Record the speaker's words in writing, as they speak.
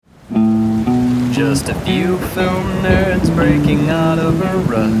Just a few film nerds breaking out of a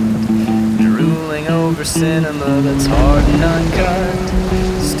rut, drooling over cinema that's hard and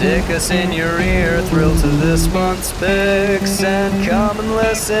uncut. Stick us in your ear, thrill to this month's picks, and come and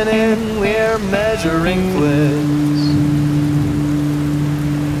listen in, we're measuring flicks.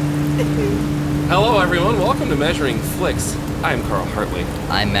 Hello everyone, welcome to Measuring Flicks. I'm Carl Hartley.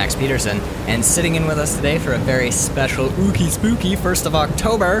 I'm Max Peterson, and sitting in with us today for a very special ooky spooky 1st of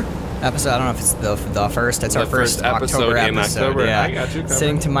October episode. I don't know if it's the first. It's our first episode October in episode. October. Yeah. I got you covered.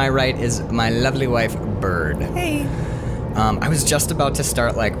 Sitting to my right is my lovely wife, Bird. Hey. I was just about to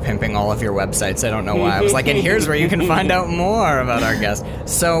start pimping all of your websites. I don't know why. I was like, and here's where you can find out more about our guests.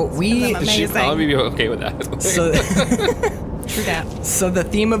 So we Amazing. I'll be okay with that. True that. So the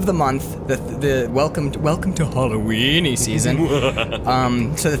theme of the month, the welcome to Halloweeny season.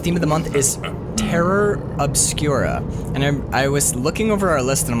 So the theme of the month is Terror Obscura, and I was looking over our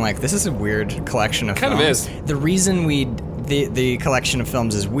list and I'm like, this is a weird collection of Kind of films. is. The reason the collection of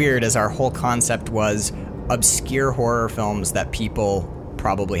films is weird is our whole concept was obscure horror films that people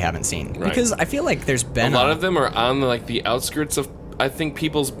probably haven't seen. Right. Because I feel like there's been A lot of them are on the outskirts of, I think,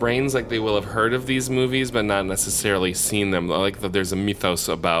 people's brains. Like, they will have heard of these movies, but not necessarily seen them. Like, there's a mythos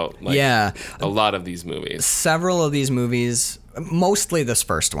about a lot of these movies. Several of these movies, mostly this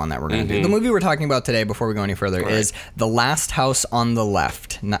first one that we're going to do. The movie we're talking about today, before we go any further, is The Last House on the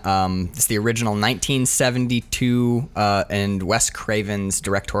Left. It's the original 1972 and Wes Craven's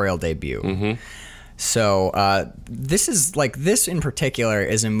directorial debut. So this in particular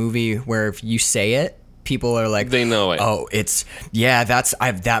is a movie where if you say it, people are like, They know it. Oh,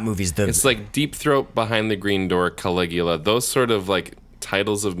 that movie's the. It's like Deep Throat, Behind the Green Door, Caligula. Those sort of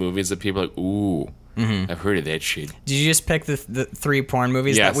titles of movies that people are like, ooh, I've heard of that shit. Did you just pick the three porn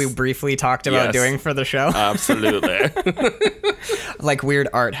movies Yes. that we briefly talked about Yes. doing for the show? Absolutely. Like weird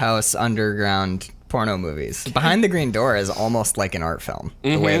art house underground porno movies. Behind the Green Door is almost like an art film,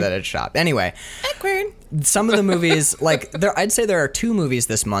 the way that it's shot. Anyway, Awkward. some of the movies, I'd say there are two movies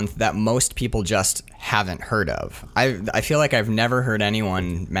this month that most people just haven't heard of. I feel like I've never heard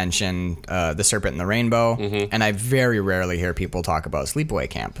anyone mention The Serpent and the Rainbow, and I very rarely hear people talk about Sleepaway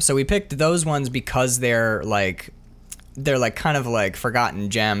Camp. So we picked those ones because they're kind of forgotten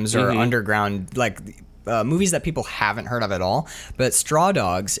gems or underground, movies that people haven't heard of at all. But Straw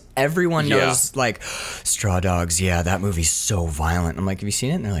Dogs, everyone knows, Straw Dogs, that movie's so violent. I'm like, have you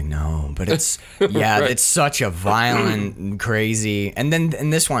seen it? And they're like, no. But it's, it's such a violent, crazy. And then in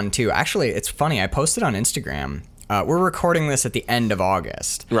this one, too. Actually, it's funny. I posted on Instagram. We're recording this at the end of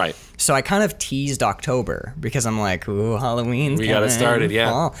August. Right. So I kind of teased October because I'm like, ooh, Halloween's We got it coming, started, yeah.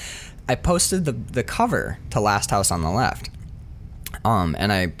 fall. I posted the cover to Last House on the Left.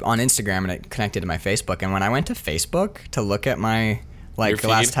 And I on Instagram, and it connected to my Facebook. And when I went to Facebook to look at my Your feed?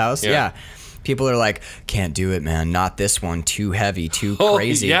 Last House, people are like, "Can't do it, man. Not this one. Too heavy. Too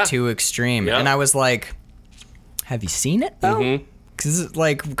crazy. Too extreme." Yeah. And I was like, "Have you seen it though?"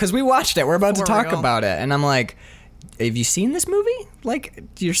 Because we watched it. We're about to For talk real. about it, and I'm like, "Have you seen this movie?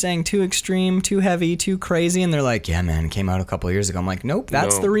 You're saying too extreme, too heavy, too crazy?" And they're like, "Yeah, man. It came out a couple of years ago." I'm like, "Nope.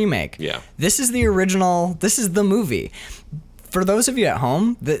 That's No. the remake. Yeah. This is the original. This is the movie." For those of you at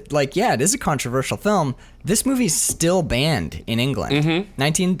home, that it is a controversial film. This movie's still banned in England. The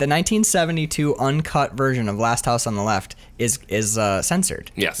 1972 uncut version of Last House on the Left is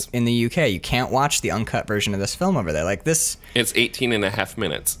censored. Yes. In the UK, you can't watch the uncut version of this film over there. This. It's 18 and a half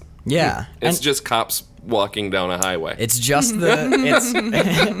minutes. Yeah. It's And just cops walking down a highway. it's just it's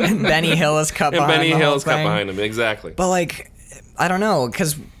Benny Hill is cut and behind Benny the whole Hill's cut thing. behind him. Exactly. But I don't know,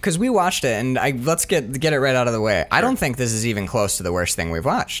 because we watched it, and let's get it right out of the way. I don't think this is even close to the worst thing we've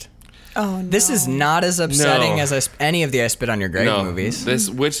watched. Oh, no. This is not as upsetting No. as any of the I Spit on Your Grave movies.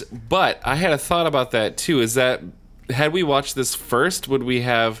 But I had a thought about that too. Is that had we watched this first, would we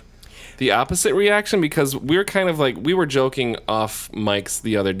have the opposite reaction? Because we're kind of we were joking off mics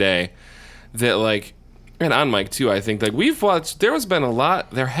the other day that and on mic too, I think we've watched. There have been a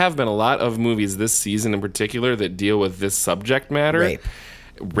lot of movies this season in particular that deal with this subject matter.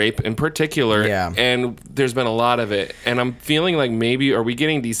 Rape in particular, and there's been a lot of it, and I'm feeling like maybe are we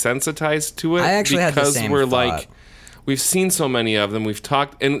getting desensitized to it? I actually had the same we're thought. we've seen so many of them, we've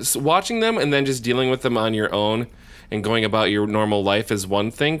talked, and watching them, and then just dealing with them on your own and going about your normal life is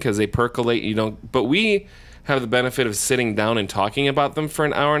one thing because they percolate. But we have the benefit of sitting down and talking about them for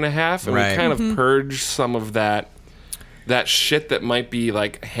an hour and a half, and we kind of purge some of that shit that might be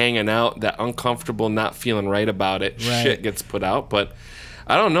hanging out, that uncomfortable, not feeling right about it. Shit gets put out, but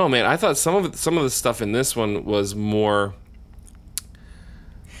I don't know, man. I thought some of the stuff in this one was more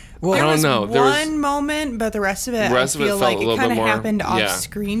Well, I There don't was know. one moment, but the rest of it, I it feel felt like a little it kind bit of more- happened off yeah.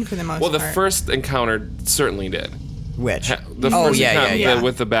 screen for the most Well, the part. first encounter certainly did. which? The Oh, first yeah, encounter yeah.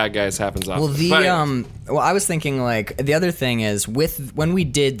 with the bad guys happens off. Well, But anyways. well, I was thinking like the other thing is when we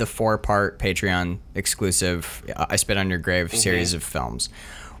did the 4-part Patreon exclusive I Spit on Your Grave series of films,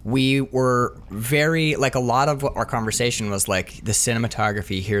 we were very like a lot of our conversation was like the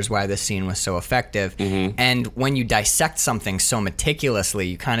cinematography. Here's why this scene was so effective. And when you dissect something so meticulously,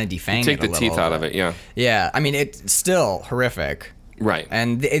 you kind of defang take it the a little teeth out of bit. it. Yeah. Yeah, I mean it's still horrific. Right.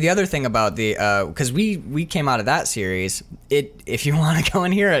 And the other thing about the because we came out of that series, if you want to go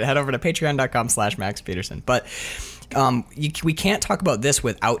and hear it, head over to patreon.com/Max Peterson. But we can't talk about this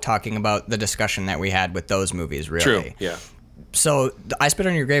without talking about the discussion that we had with those movies. Really, True. Yeah. So I Spit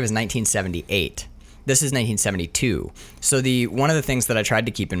on Your Grave is 1978. This is 1972. So one of the things that I tried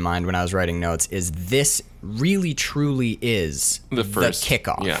to keep in mind when I was writing notes is this really truly is The first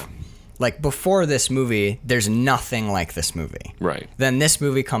kickoff. Yeah. Like before this movie, there's nothing like this movie. Right. Then this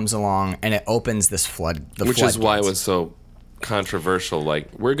movie comes along and it opens this Which is why it was so controversial. Like,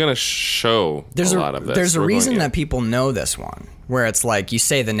 we're going to show a lot of this. There's a We're reason going- that people know this one, where it's like you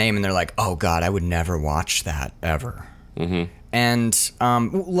say the name and they're like, "Oh God, I would never watch that ever." Mm-hmm. And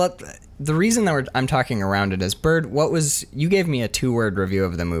the reason that I'm talking around it is, Bird, you gave me a 2-word review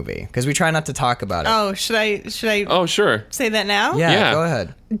of the movie because we try not to talk about it. Oh, should I Oh, sure. say that now? Yeah. Go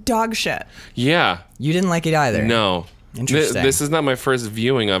ahead. Dog shit. Yeah. You didn't like it either. No. Interesting. This is not my first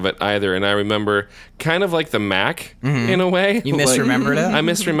viewing of it either, and I remember kind of like the Mac in a way. You Like, misremembered it? I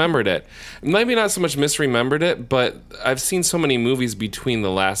misremembered it. Maybe not so much misremembered it, but I've seen so many movies between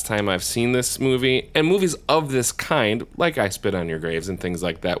the last time I've seen this movie and movies of this kind, like I Spit on Your Graves and things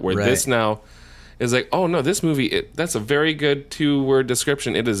like that, where Right. this now is like, oh no, this movie, that's a very good 2-word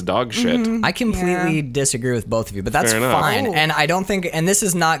description. It is dog shit. I completely disagree with both of you, but that's Fair enough. fine. Oh. And I don't think, and this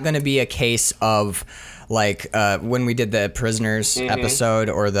is not going to be a case of like when we did the Prisoners episode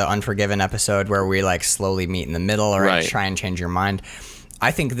or the Unforgiven episode where we like slowly meet in the middle or Right. try and change your mind.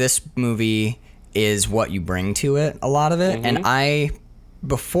 I think this movie is what you bring to it, a lot of it. And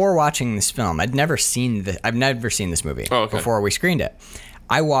before watching this film, I've never seen this movie Oh, okay. before we screened it.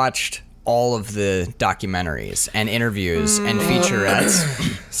 I watched all of the documentaries and interviews and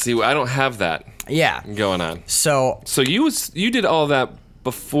featurettes. See, I don't have that Yeah. going on. So So you did all that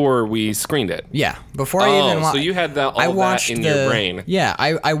before we screened it. yeah, before I even so you had that all that in your brain. Yeah,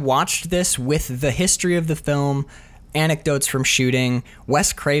 I watched this with the history of the film, anecdotes from shooting,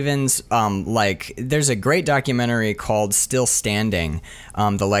 Wes Craven's there's a great documentary called Still Standing,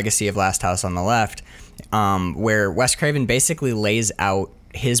 The Legacy of Last House on the Left, where Wes Craven basically lays out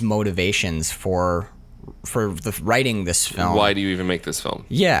his motivations for writing this film. Why do you even make this film?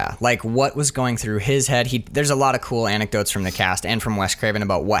 Yeah, like what was going through his head. There's a lot of cool anecdotes from the cast and from Wes Craven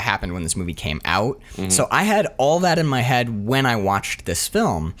about what happened when this movie came out. So I had all that in my head when I watched this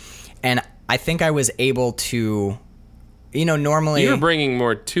film, and I think I was able to, normally You're bringing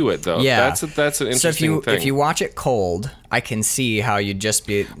more to it, though. yeah, that's an interesting so thing. if you watch it cold, I can see how you'd just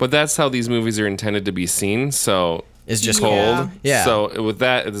be But that's how these movies are intended to be seen. So is just Yeah. cold. Yeah. So with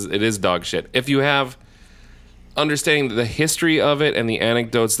that, it is dog shit. If you have understanding the history of it and the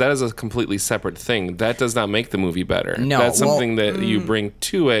anecdotes, that is a completely separate thing. That does not make the movie better. No, that's well, something that you bring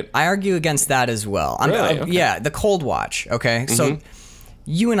to it. I argue against that as well. Really? Okay. Yeah, the cold watch. Okay, so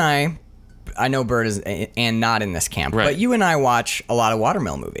you and I know Bird is and not in this camp, Right. but you and I watch a lot of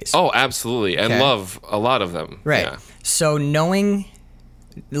Watermill movies. Oh, absolutely, and Okay. love a lot of them. Right. Yeah. So knowing,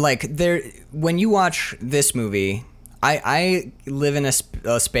 when you watch this movie, I live in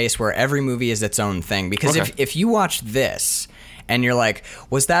a space where every movie is its own thing. Because Okay. if you watch this and you're like,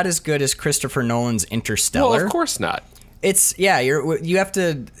 was that as good as Christopher Nolan's Interstellar? Well, of course not. It's you have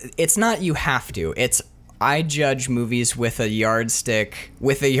to. It's not you have to. It's I judge movies with a yardstick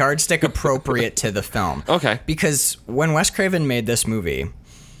appropriate to the film. Okay. Because when Wes Craven made this movie,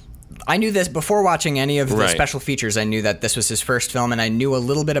 I knew this before watching any of the Right. special features. I knew that this was his first film, and I knew a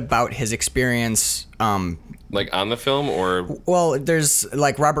little bit about his experience. Like on the film, or Well, there's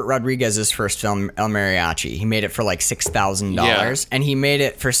like Robert Rodriguez's first film, El Mariachi. He made it for like $6,000, and he made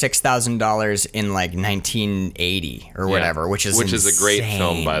it for $6,000 in like 1980 or whatever, which is a great film,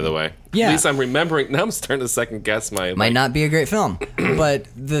 insane. by the way. Yeah. At least I'm remembering. Now I'm starting to second guess my. Might not be a great film, but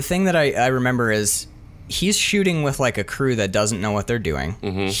the thing that I remember is he's shooting with like a crew that doesn't know what they're doing.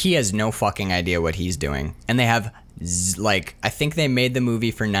 He has no fucking idea what he's doing, and they have I think they made the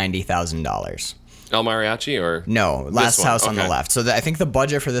movie for $90,000. El Mariachi or No, Last one? House on the Okay. Left. So I think the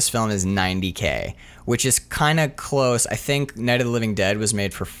budget for this film is $90K, which is kind of close. I think Night of the Living Dead was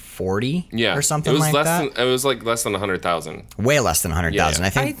made for 40 Yeah, or something it was like less that. Than, it was like less than 100,000. Way less than 100,000. Yeah. I I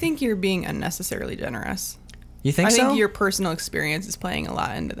think. think you're being unnecessarily generous. You think I so? think your personal experience is playing a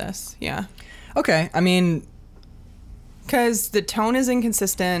lot into this. Yeah. Okay. I mean, Because the tone is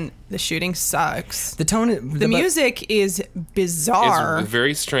inconsistent, the shooting sucks, the tone. the music is bizarre It's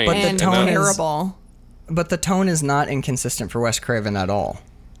very strange. But the and tone is- terrible. But the tone is not inconsistent for Wes Craven at all.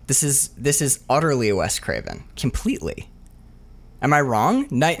 This is utterly Wes Craven, completely. Am I wrong?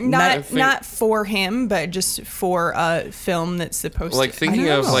 Not for him, but just for a film that's supposed like to. thinking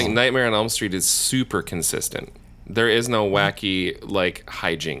I of don't like know. Nightmare on Elm Street is super consistent. There is no wacky like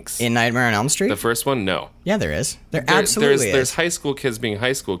hijinks. In Nightmare on Elm Street? The first one, no. Yeah, there is. There There- absolutely is. There's high school kids being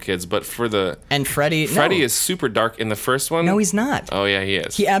high school kids, but for the And Freddy. Freddy no. is super dark in the first one. No, he's not. Oh yeah, he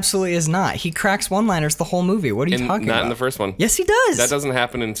is. He absolutely is not. He cracks one-liners the whole movie. What are you talking about? Not in the first one. Yes, he does. That doesn't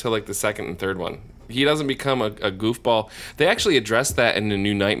happen until like the second and third one. He doesn't become a goofball. They actually address that in The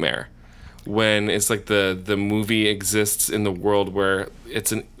New Nightmare, when it's like the movie exists in the world where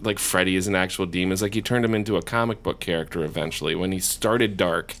it's like Freddy is an actual demon. It's like he turned him into a comic book character eventually. When he started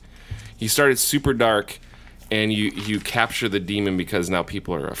dark, he started super dark, and you capture the demon because now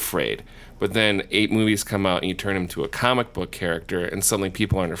people are afraid. But then 8 movies come out and you turn him to a comic book character, and suddenly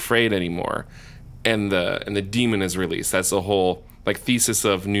people aren't afraid anymore, and the demon is released. That's the whole like thesis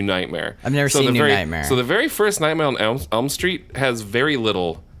of New Nightmare. I've never seen New Nightmare. So the very first Nightmare on Elm Street has very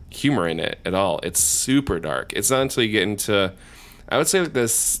little humor in it at all. It's super dark. It's not until you get into, I would say like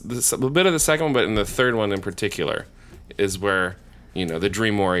this a bit of the second one, but in the third one in particular, is where the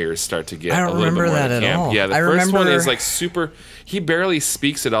Dream Warriors start to get I don't a little bit remember more that at camp. all. Yeah, the I first one remember- is like super. He barely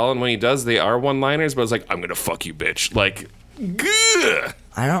speaks at all, and when he does, they are one-liners. But it's like, I'm gonna fuck you, bitch. Like, gah!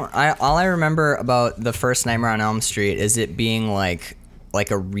 All I remember about the first Nightmare on Elm Street is it being like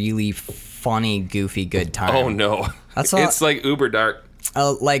a really funny, goofy, good time. Oh no, That's all- it's like uber dark.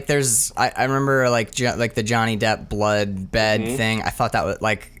 Like there's, I remember like the Johnny Depp blood bed thing. I thought that was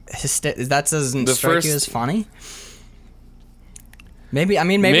like that doesn't The strike you first- as funny. Maybe not.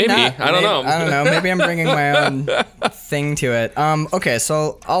 Maybe. I don't know. I don't know. Maybe I'm bringing my own thing to it. Okay,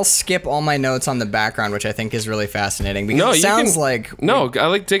 so I'll skip all my notes on the background, which I think is really fascinating because No, it you sounds can, like no. I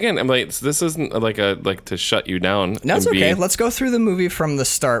like dig in. I'm like, so this isn't like to shut you down. No, it's and be- okay. Let's go through the movie from the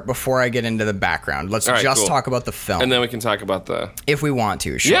start before I get into the background. Let's All right, just cool. talk about the film, and then we can talk about the. if we want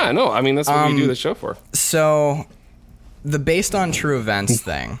to. Sure. Yeah, no. I mean, that's what we do the show for. So, the based on true events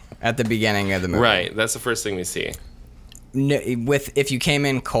thing at the beginning of the movie, Right. That's the first thing we see. With if you came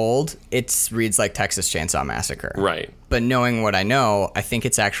in cold, it reads like Texas Chainsaw Massacre. Right. But knowing what I know, I think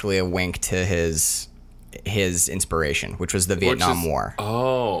it's actually a wink to his inspiration, which was the Vietnam War.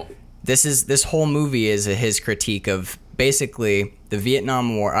 Oh. This whole movie is his critique of basically the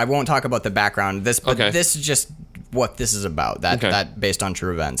Vietnam War. I won't talk about the background. But Okay. this is just what this is about. That based on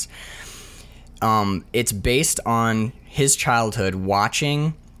true events. It's based on his childhood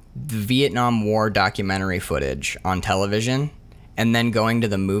watching the Vietnam War documentary footage on television, and then going to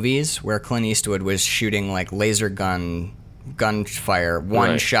the movies where Clint Eastwood was shooting like laser gunfire, one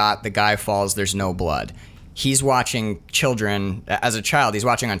Right. shot, the guy falls, there's no blood. He's watching children as a child. He's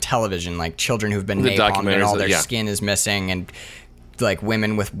watching on television like children who've been The napalmed and all documentaries, their yeah. skin is missing, and like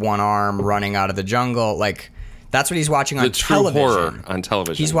women with one arm running out of the jungle. Like that's what he's watching on The true television. horror on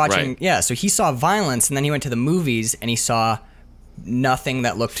television. He's watching, Right. yeah. So he saw violence, and then he went to the movies and he saw nothing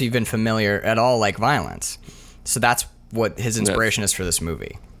that looked even familiar at all like violence. So that's what his inspiration is for this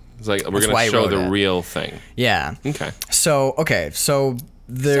movie. It's like we're That's going why to he show wrote the it. real thing. Yeah. Okay. So So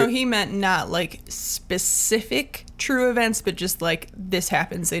the he meant not like specific true events, but just like this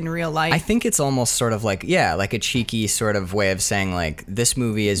happens in real life. I think it's almost sort of like like a cheeky sort of way of saying like this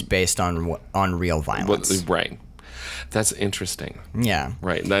movie is based on real violence. Right. That's interesting. Yeah.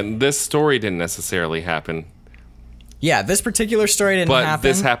 Right. Then this story didn't necessarily happen, Yeah. This particular story didn't but happen.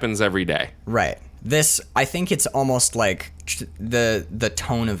 this happens every day. Right. This, I think it's almost like the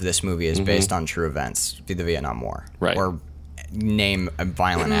tone of this movie is based on true events, the Vietnam War, Right. Or name a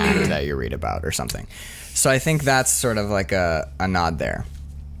violent act that you read about or something. So I think that's sort of like a nod there.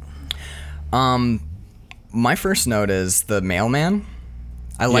 My first note is the mailman.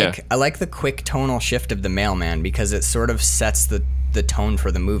 I like the quick tonal shift of the mailman because it sort of sets the tone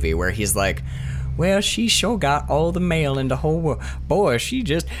for the movie where he's like, well, she sure got all the mail in the whole world. Boy, she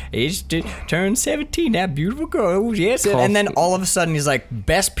just turned 17, that beautiful girl. Oh, yes. And then all of a sudden he's like,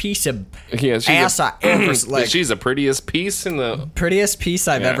 best piece of Yeah, she's ass I ever, like, she's the prettiest piece in the. prettiest piece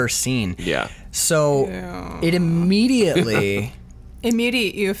I've Yeah. ever seen. Yeah. So it immediately...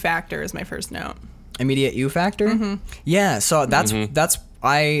 Immediate you factor is my first note. Immediate U factor? Yeah, so that's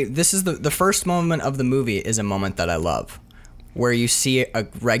this is the first moment of the movie is a moment that I love. Where you see a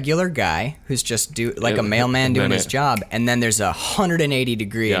regular guy who's just a mailman doing his job, and then there's 180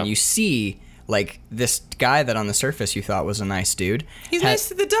 degree, and you see like this guy that on the surface you thought was a nice dude. He's nice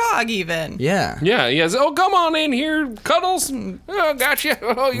to the dog, even. Yeah. Yeah, he has, oh, come on in here, Cuddles. Oh, gotcha.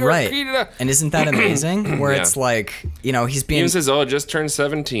 Oh, you're right. And isn't that amazing? Where it's like, he's being... He says, oh, just turned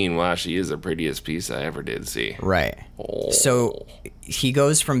 17. Wow, she is the prettiest piece I ever did see. Right. Oh. So he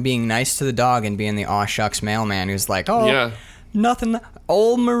goes from being nice to the dog and being the aw shucks mailman who's like, oh... Yeah. Nothing.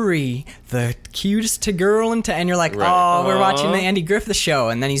 Old Marie, the cutest girl and you're like, oh, we're watching the Andy Griffith show,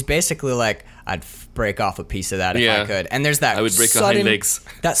 and then he's basically like, I'd break off a piece of that if I could. And there's that. I would break a hind legs.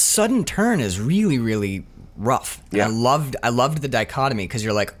 That sudden turn is really, really rough. Yeah. I loved the dichotomy because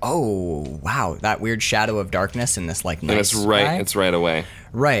you're like, oh wow, that weird shadow of darkness in this like nice. And it's right. guy. It's right away.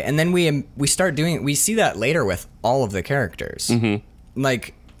 Right, and then we start doing. We see that later with all of the characters. Mm-hmm.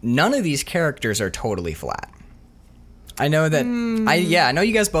 Like none of these characters are totally flat. I know that I know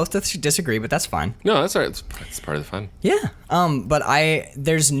you guys both disagree, but that's fine. No, that's all right. It's part of the fun. Yeah. But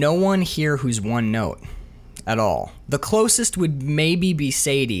there's no one here who's one note at all. The closest would maybe be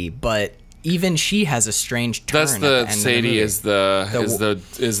Sadie, but even she has a strange turn. That's the Sadie is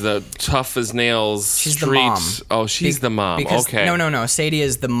the tough as nails. She's street. the mom. Oh, she's the mom. Okay. No. Sadie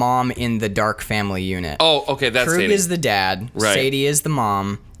is the mom in the Dark family unit. Oh, okay. That's Krug Sadie. is the dad. Right. Sadie is the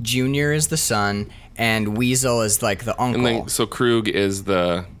mom. Junior is the son. And Weasel is like the uncle. And then, so Krug is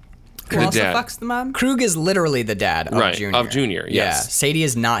the Who also dad. fucks the mom? Krug is literally the dad of Right, Junior. of Junior, yes. Yeah. Sadie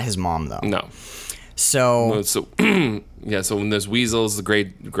is not his mom, though. No. So So when there's Weasels, the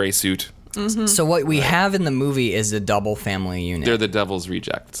gray suit, So what we have in the movie is a double family unit. they're the devil's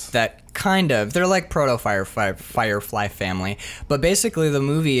rejects. They're like proto Firefly family, but basically the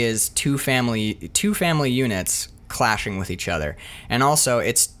movie is two family units clashing with each other, and also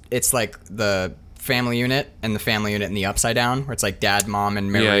it's like the family unit and the family unit in the Upside Down, where it's like dad, mom,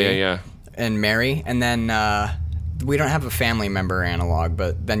 and Mary. Yeah. And Mary, and then we don't have a family member analog,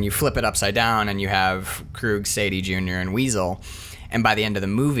 but then you flip it upside down and you have Krug, Sadie Jr., and Weasel. And by the end of the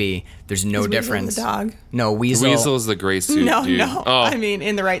movie, there's no difference. Weasel the dog? No, Weasel. Weasel is the gray suit, dude. No. Oh. I mean,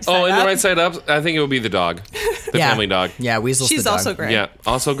 in the right side Oh, in up. the right side up, I think it would be the dog. The family dog. Yeah, Weasel's She's the dog. also gray. Yeah,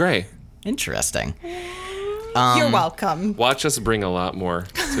 also gray. Interesting. You're welcome. Watch us bring a lot more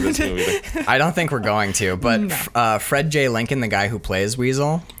to this movie. I don't think we're going to, but Fred J. Lincoln, the guy who plays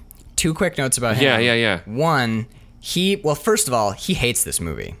Weasel, 2 quick notes about him. Yeah. One, first of all, he hates this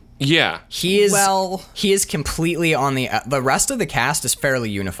movie. Yeah. He is completely on the rest of the cast is fairly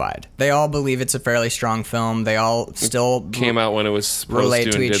unified. They all believe it's a fairly strong film. They all still Came out when it was supposed relate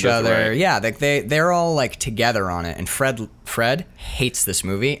to to and each did other. Right. Yeah, they're all like together on it. And Fred hates this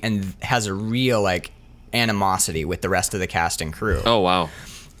movie and has a real like animosity with the rest of the cast and crew. Oh, wow.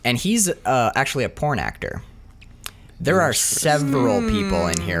 And he's actually a porn actor. There are several people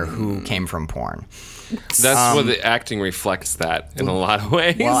in here who came from porn. That's what the acting reflects that in a lot of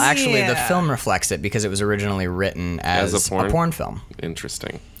ways. Well, actually, the Yeah. film reflects it because it was originally written as As a a porn? porn film.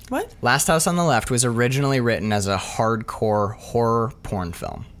 Interesting. What? Last House on the Left was originally written as a hardcore horror porn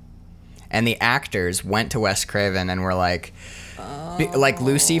film. And the actors went to Wes Craven and were like, like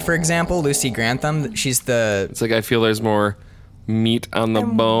Lucy, for example, Lucy Grantham, It's like I feel there's more meat on the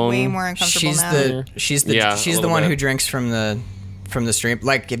bone. Way more uncomfortable now. she's Yeah, a the little one bit. who drinks from the stream.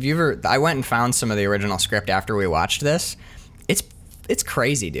 Like, I went and found some of the original script after we watched this. It's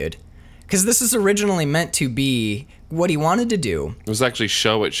crazy, dude. Because this is originally meant to be what he wanted to do. It was actually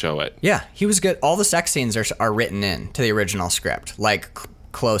show it. Yeah, he was good. All the sex scenes are written in to the original script, like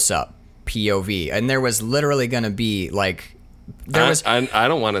close up, POV, and there was literally going to be like I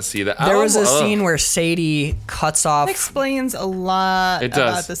don't want to see that. There was a scene where Sadie cuts off. That explains a lot It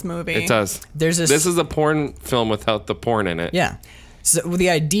does. about this movie. It does. There's This is a porn film without the porn in it. Yeah. So the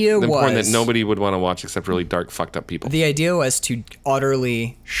idea The porn that was nobody would want to watch except really dark, fucked up people. the idea was to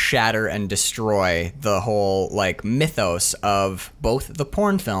utterly shatter and destroy the whole like mythos of both the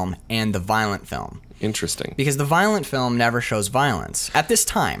porn film and the violent film. Interesting. Because the violent film never shows violence at this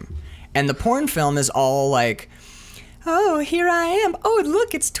time. And the porn film is all like, oh, here I am. Oh,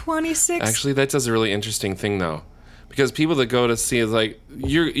 look, it's 26. Actually, that does a really interesting thing, though. Because people that go to see it, like,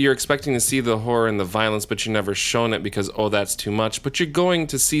 you're expecting to see the horror and the violence, but you're never shown it because, oh, that's too much. But you're going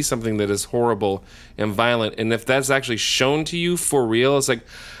to see something that is horrible and violent. And if that's actually shown to you for real, it's like,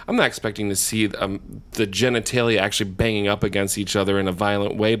 I'm not expecting to see the genitalia actually banging up against each other in a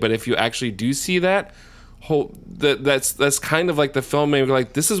violent way. But if you actually do see that, that's kind of like the film maybe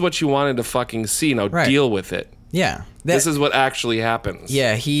like, this is what you wanted to fucking see. Now Right. deal with it. Yeah. This is what actually happens.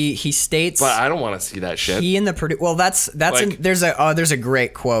 Yeah, he states. But I don't want to see that shit. He and the well, that's Like- there's a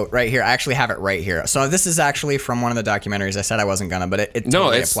great quote right here. I actually have it right here. So this is actually from one of the documentaries. I said I wasn't gonna, but it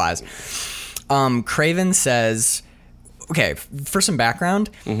totally applies. Craven says, okay, for some background,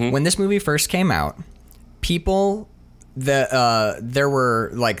 when this movie first came out, people there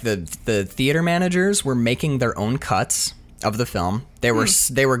were like the theater managers were making their own cuts of the film. They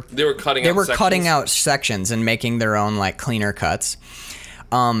were cutting out sections and making their own like cleaner cuts.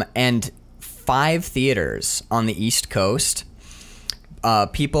 And 5 theaters on the East Coast,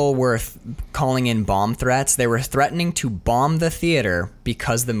 people were calling in bomb threats. They were threatening to bomb the theater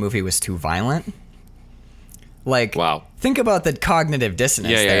because the movie was too violent. Like, wow. Think about the cognitive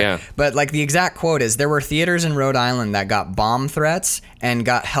dissonance there. Yeah. But like the exact quote is, there were theaters in Rhode Island that got bomb threats and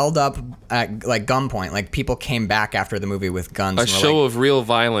got held up at like gunpoint. Like people came back after the movie with guns. A and were show like, of real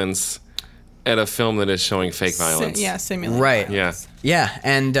violence at a film that is showing fake violence. Simulated right. violence. Yeah,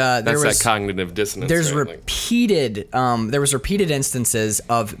 and That's there was that cognitive dissonance. there's right? Like, repeated instances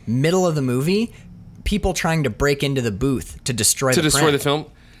of middle of the movie people trying to break into the booth to destroy the print. film.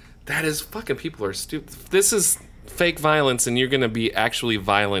 That is fucking, people are stupid. This is fake violence, and you're going to be actually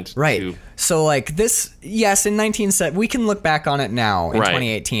violent. Right. So like this, yes, in 1970, we can look back on it now in Right.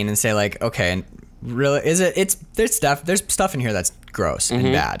 2018 and say like, okay, really, there's stuff in here that's gross and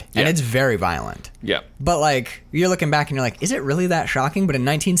bad, and Yeah. it's very violent. Yeah. But like you're looking back and you're like, is it really that shocking? But in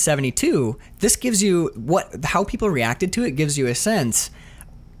 1972, this gives you how people reacted to it gives you a sense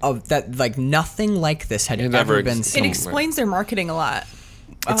of that, like nothing like this had It ever never been ex- seen. It explains their marketing a lot.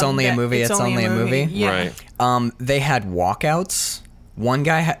 It's only a movie. It's only a movie. Yeah. Right. They had walkouts. One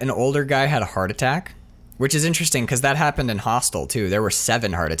guy, an older guy, had a heart attack, which is interesting because that happened in Hostel too. There were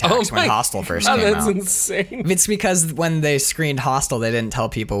 7 heart attacks when Hostel first came That's out. insane. It's because when they screened Hostel, they didn't tell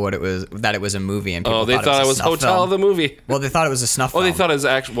people that it was a movie, and people Oh, they thought it was a snuff Hotel film. the movie. Well, they thought it was a snuff. Oh, they film. thought it was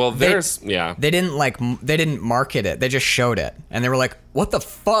actual. Well, there's yeah. They didn't market it. They just showed it, and they were like, "What the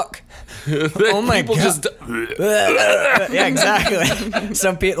fuck?" Oh my People god! just Yeah, exactly.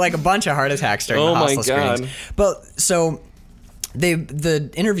 So, like a bunch of heart attacks during Oh the my Hostel God. screenings. But so,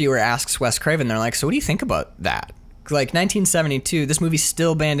 the interviewer asks Wes Craven, they're like, "So, what do you think about that?" Like 1972, this movie's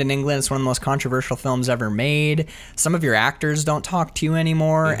still banned in England. It's one of the most controversial films ever made. Some of your actors don't talk to you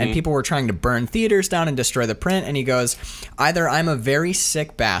anymore, and people were trying to burn theaters down and destroy the print. And he goes, either I'm a very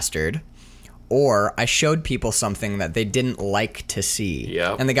sick bastard, or I showed people something that they didn't like to see.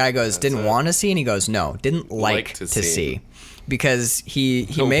 Yep. And the guy goes, didn't it. want to see? And he goes, no, didn't like to see. Because he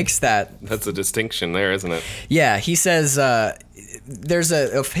makes that. That's a distinction there, isn't it? Yeah, he says, there's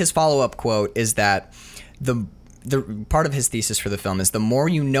his follow-up quote is that the part of his thesis for the film is the more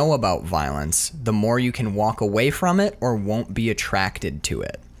you know about violence, the more you can walk away from it or won't be attracted to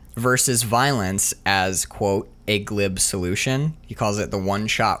it, versus violence as, quote, a glib solution. He calls it the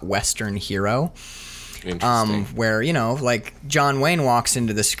one-shot Western hero. Interesting. Where, like John Wayne walks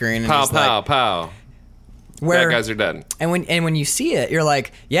into the screen and Pow, is pow, like, pow. where, Bad guys are dead. and when you see it, you're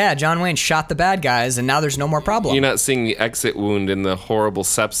like, yeah, John Wayne shot the bad guys and now there's no more problem. You're not seeing the exit wound and the horrible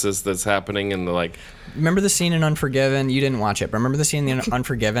sepsis that's happening and the like. Remember the scene in Unforgiven? You didn't watch it, but remember the scene in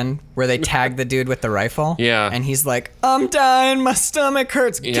Unforgiven where they tag the dude with the rifle? Yeah. And he's like, I'm dying, my stomach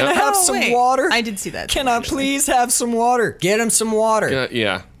hurts. Can Yeah. I have Oh, some wait. water? I did see that. Can I please have some water? Get him some water.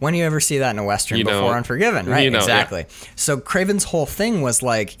 Yeah. When do you ever see that in a Western You before don't. Unforgiven, right? You don't, yeah. Exactly. So Craven's whole thing was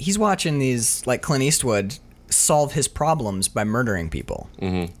like, he's watching these, like Clint Eastwood, solve his problems by murdering people.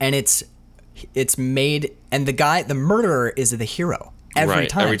 Mm-hmm. And it's made, and the murderer is the hero every Right,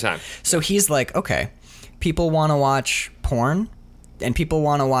 time. every time. So he's like, okay, people want to watch porn and people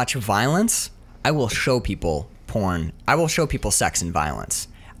want to watch violence. I will show people porn. I will show people sex and violence.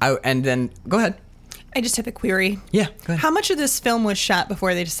 And then, go ahead. I just have a query. Yeah, go ahead. How much of this film was shot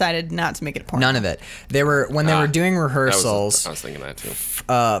before they decided not to make it a porn? None of it. They were doing I rehearsals. was thinking that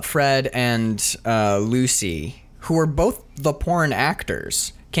too. Fred and Lucy, who were both the porn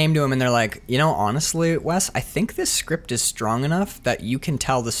actors, came to him and they're like, honestly, Wes, I think this script is strong enough that you can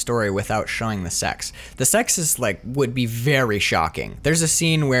tell the story without showing the sex. The sex is would be very shocking. There's a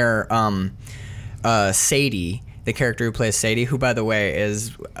scene where Sadie, the character who plays Sadie, who by the way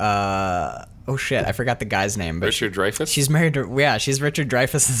is oh shit, I forgot the guy's name. But Richard Dreyfuss? She's married to she's Richard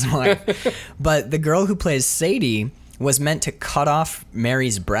Dreyfuss's wife. But the girl who plays Sadie was meant to cut off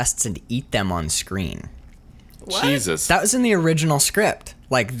Mary's breasts and eat them on screen. What? Jesus. That was in the original script.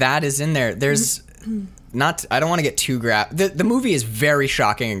 Like that is in there. There's I don't want to get too graphic. The movie is very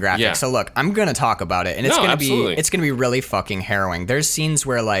shocking and graphic. Yeah. So look, I'm gonna talk about it, and it's No, gonna absolutely. be really fucking harrowing. There's scenes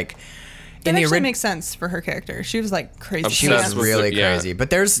where That the actually ori- makes sense for her character. She was like crazy. Obsessed She was with really the- yeah. crazy. But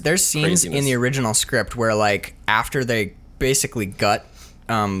there's scenes in Craziness. the original script where like after they basically gut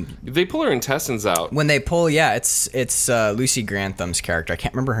They pull her intestines out. when they pull it's Lucy Grantham's character. I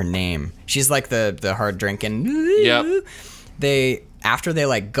can't remember her name. She's like the hard drinking. Yep. After they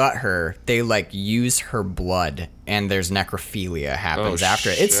like gut her, they like use her blood and there's necrophilia happens Oh,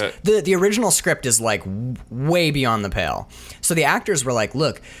 after it. It's shit. the original script is like way beyond the pale. So the actors were like,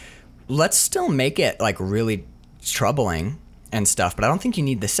 look, let's still make it like really troubling and stuff, but I don't think you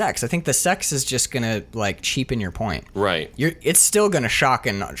need the sex. I think the sex is just gonna like cheapen your point. Right. It's still gonna shock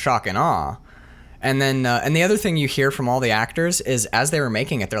and awe. And then and the other thing you hear from all the actors is as they were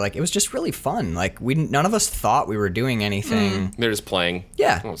making it, they're like, it was just really fun. Like none of us thought we were doing anything. They're just playing.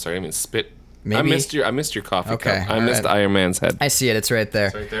 Yeah. Oh, sorry. I mean, spit. Maybe- I missed your coffee Okay, cup. I all missed right. Iron Man's head. I see it. It's right there.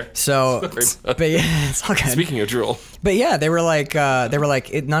 right there? So, Sorry. but yeah, it's all good. Speaking of drool. But yeah, they were like,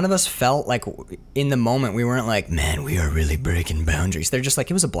 none of us felt like in the moment we weren't like, man, we are really breaking boundaries. They're just like,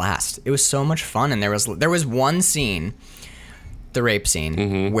 it was a blast. It was so much fun, and there was one scene, the rape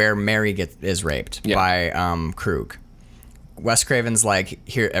scene, where Mary is raped Yeah. by Krug. Wes Craven's like,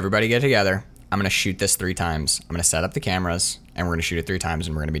 here, everybody get together. I'm gonna shoot this 3 times. I'm gonna set up the cameras, and we're gonna shoot it 3 times,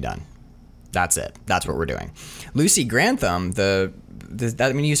 and we're gonna be done. That's it. That's what we're doing. Lucy Grantham, I'm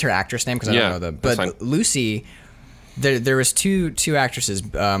gonna use her actress name because I Yeah, don't know that's but fine. Lucy, there was two actresses.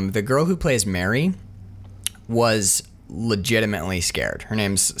 The girl who plays Mary was legitimately scared. Her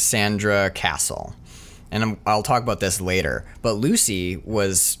name's Sandra Castle, and I'll talk about this later. But Lucy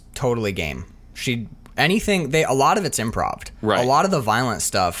was totally game. A lot of it's improv. Right. A lot of the violent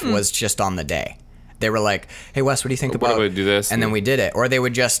stuff was just on the day. They were like, "Hey Wes, what do you think What about if we do this?" And then we did it. Or they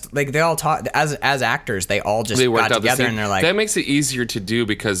would just like they all talk as actors. They all just They worked got out the together scene. and they're like, that makes it easier to do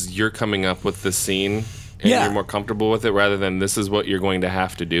because you're coming up with the scene and Yeah. you're more comfortable with it rather than this is what you're going to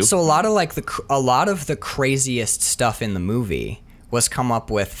have to do. So a lot of the craziest stuff in the movie was come up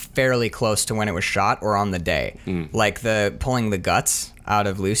with fairly close to when it was shot or on the day. Like the pulling the guts out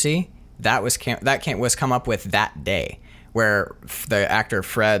of Lucy, was come up with that day. Where the actor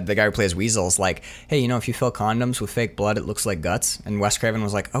Fred, the guy who plays Weasel's like, hey, if you fill condoms with fake blood, it looks like guts. And Wes Craven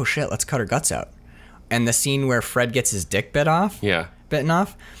was like, oh shit, let's cut her guts out. And the scene where Fred gets his dick bitten off, that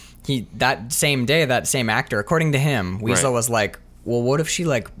same day, that same actor, according to him, Weasel Right. was like, well, what if she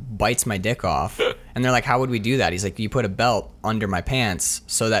like bites my dick off? And they're like, how would we do that? He's like, you put a belt under my pants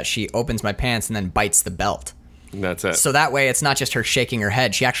so that she opens my pants and then bites the belt. And that's it. So that way it's not just her shaking her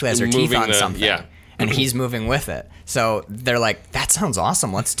head. She actually has her teeth Moving on the- something. yeah. And he's moving with it. So they're like, that sounds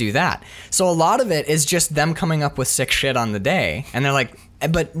awesome. Let's do that. So a lot of it is just them coming up with sick shit on the day. And they're like,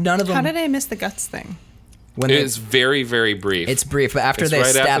 but none of them. How did I miss the guts thing? when it's very, very brief. it's brief, but after It's they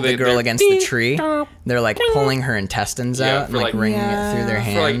right stab after the girl they're- against the tree, they're like pulling her intestines Yeah, out and for like like- wringing it through their for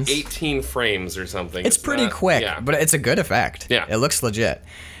hands. like 18 frames or something. It's pretty not- quick, Yeah. but it's a good effect. Yeah. It looks legit.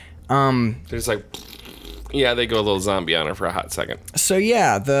 There's like, yeah, they go a little zombie on her for a hot second. So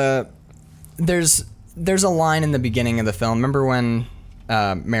yeah, there's a line in the beginning of the film. Remember when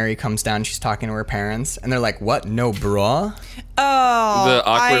Mary comes down, she's talking to her parents, and they're like, "What? No bra?" Oh, The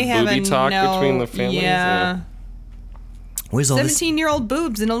awkward I have booby a talk no- between the families, Yeah. Where's all this? 17-year-old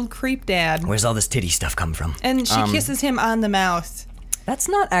boobs and old creep dad. Where's all this titty stuff come from? And she kisses him on the mouth. That's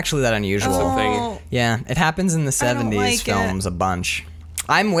not actually that unusual. That's a thing. Oh, Yeah, it happens in the I don't 70s like it. films a bunch.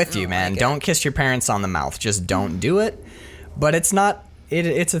 I'm with you, man. like it. Don't kiss your parents on the mouth. Just don't do it. But it's not.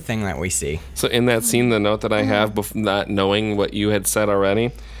 It's a thing that we see. So in that scene, the note that I have, not knowing what you had said already,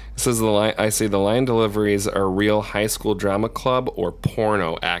 it says the line. I say the line deliveries are real high school drama club or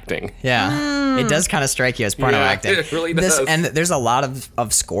porno acting. Yeah, it does kind of strike you as porno Yeah, acting. it really does. And there's a lot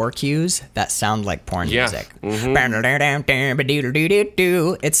of score cues that sound like porn Yeah. music. It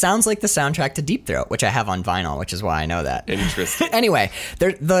sounds like the soundtrack to Deep Throat, which I have on vinyl, which is why I know that. Interesting. Anyway,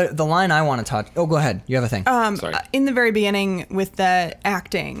 the line I want to talk. Oh, go ahead. You have a thing. Sorry. in the very beginning with the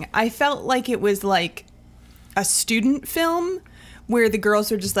acting, I felt like it was like a student film where the girls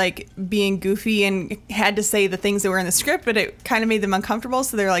were just like being goofy and had to say the things that were in the script, but it kind of made them uncomfortable,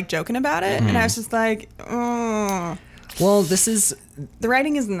 so they were like joking about it. And I was just like, Well, this is. the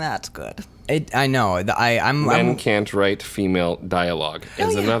writing isn't that good. I know. Men can't write female dialogue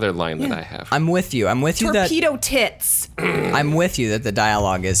is yeah. another line that I have. I'm with you. I'm with you that Torpedo tits. I'm with you that the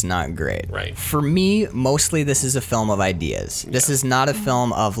dialogue is not great. Right. For me, mostly this is a film of ideas. This is not a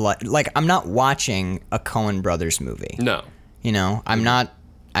film of like I'm not watching a Coen Brothers movie. No. You know, I'm not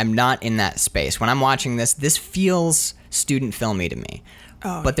in that space. When I'm watching this feels student filmy to me.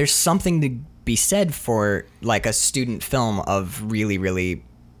 Oh. But there's something to be said for like a student film of really, really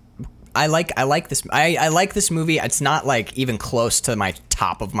I like this. I like this movie. It's not like even close to my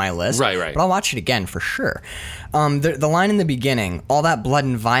top of my list. Right. But I'll watch it again for sure. The line in the beginning, all that blood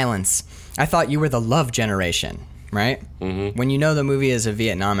and violence. I thought you were the love generation, right? Mm-hmm. When you know the movie is a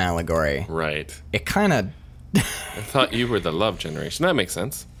Vietnam allegory, Right. it kind of I thought you were the love generation. That makes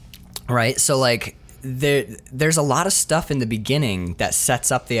sense. right. So like there's a lot of stuff in the beginning that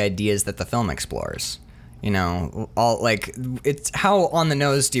sets up the ideas that the film explores. You know, all like it's how on the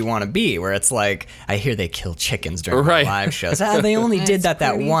nose do you want to be? Where it's like, I hear they kill chickens during Right. live shows. They only did that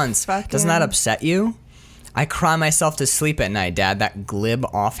pretty once. Doesn't that upset you? I cry myself to sleep at night, Dad. That glib,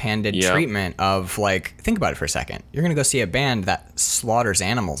 offhanded Yep. treatment of like, think about it for a second. You're gonna go see a band that slaughters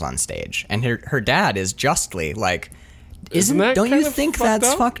animals on stage, and her dad is justly like, that don't you kind of think fucked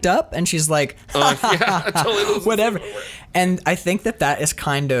that's up? fucked up? And she's like, Yeah, totally loses whatever. the word. And I think that is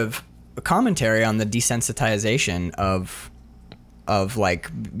kind of a commentary on the desensitization of like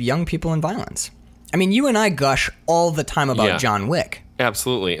young people in violence. I mean, you and I gush all the time about Yeah. John Wick.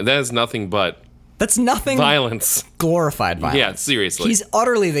 Absolutely. That is nothing but That's nothing violence. glorified violence. Yeah, seriously. He's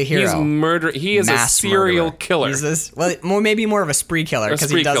utterly the hero. He's murder. He is a Mass serial murderer. killer. He's this, well, maybe more of a spree killer A because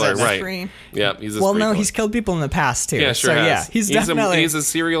spree he does killer, it. right? Spree. Yeah, he's a Well, spree no, killer. he's killed people in the past too. Yeah, sure so has. yeah, he's definitely he's a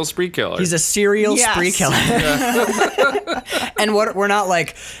serial spree killer. He's a serial Yes. spree killer. And what we're not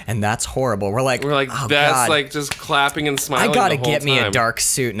like, and that's horrible. We're like, We're like, oh, that's God, like just clapping and smiling. I gotta the whole get me a time. dark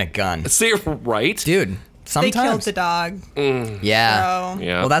suit and a gun, See, right? dude. They killed Sometimes, the dog. yeah. So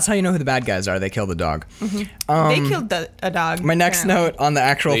Yeah. Well, that's how you know who the bad guys are. They kill the dog. they killed a dog. My next apparently. note on the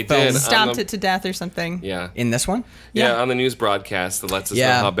actual They film did. Stomped the- it to death or something. yeah. in this one, Yeah, on the news broadcast that lets us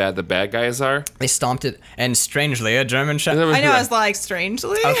Yeah. know how bad the bad guys are. they stomped it, and strangely, a German Shepherd. I know. I was like,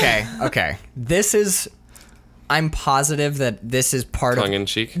 strangely. Okay. This is. I'm positive that this is part Tongue of. in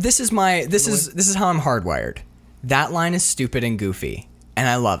cheek. This is how I'm hardwired. That line is stupid and goofy, and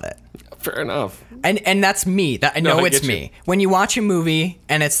I love it. Fair enough. And that's me. That I know I it's get you. me. When you watch a movie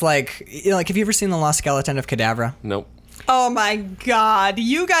and it's like, you know, like, have you ever seen The Lost Skeleton of Cadavra? Nope. Oh my God!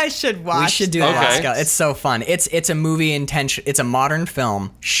 You guys should watch. We should do The Okay. Lost Skeleton. It's so fun. It's a movie It's a modern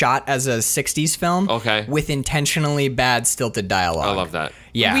film shot as a '60s film. Okay. With intentionally bad stilted dialogue. I love that.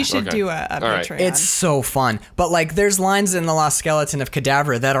 Yeah. We should Okay. do a All right. Patreon. It's so fun. But like, there's lines in The Lost Skeleton of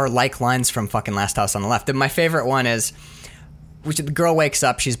Cadavra that are like lines from fucking Last House on the Left. And my favorite one is, the girl wakes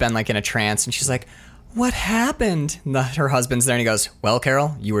up, she's been like in a trance, and she's like, what happened? And her husband's there, and he goes, well,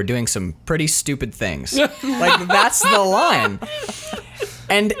 Carol, you were doing some pretty stupid things. Like, that's the line.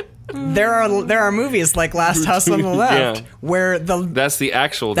 And there are movies like Last House on the Left Yeah. where That's the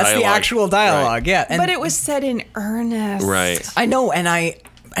actual that's dialogue. the actual dialogue, yeah. And but it was said in earnest. Right. I know, and I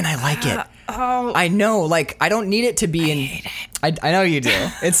like it. Oh, I know, like, I don't need it to be in. I know you do.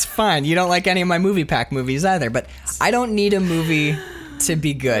 It's fine. You don't like any of my movie pack movies either, but I don't need a movie to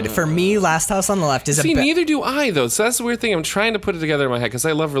be good. For me, Last House on the Left is See, a. neither do I, though. So that's the weird thing. I'm trying to put it together in my head because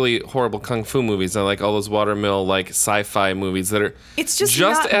I love really horrible kung fu movies. I like all those watermill, like, sci-fi movies that are it's just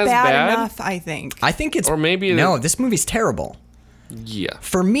just not as bad enough. I think. I think it's. Or maybe no. This movie's terrible. Yeah.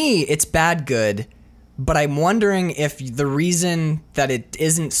 For me, it's bad good. But I'm wondering if the reason that it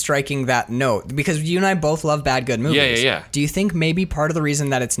isn't striking that note, because you and I both love bad good movies. Yeah. Do you think maybe part of the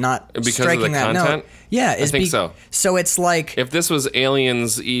reason that it's not Because of striking the that note? content? Yeah, I is think so. So it's like If this was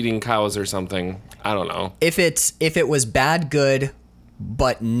aliens eating cows or something, I don't know. if it was bad good,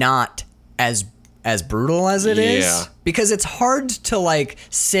 but not as brutal as it is, Yeah. because it's hard to like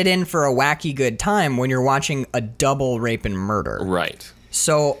sit in for a wacky good time when you're watching a double rape and murder. Right.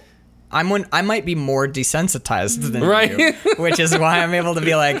 So I might be more desensitized than Right. you, which is why I'm able to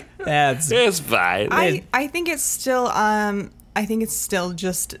be like, It's fine. I think it's still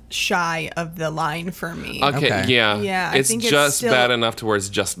just shy of the line for me. Okay, Okay. yeah. Yeah, I It's think it's just still- bad enough to where it's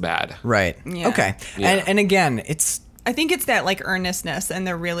just bad. right. Yeah. Okay. Yeah. And again, it's I think it's that like earnestness, and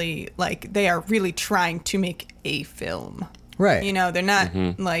they are really trying to make a film. right. You know, they're not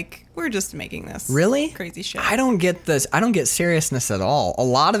Mm-hmm. like, we're just making this Really? crazy shit. I don't get this. I don't get seriousness at all. A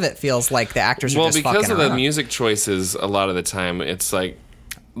lot of it feels like the actors are Well, just because fucking of the around. music choices, a lot of the time, it's like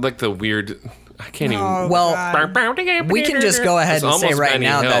the weird. I can't Oh, even. Well, God. we can just go ahead It's and say almost right Benny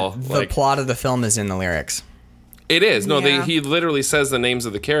now Hill, that the like- plot of the film is in the lyrics. It is. No, Yeah. he literally says the names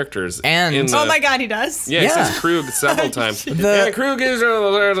of the characters. And- in the, Oh my God, he does. Yeah, he Yeah. says Krug several times. The- and Krug is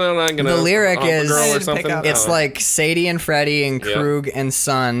not gonna. The lyric hump a is- girl I or didn't pick something. up. It's like Sadie and Freddie and Yeah. Krug and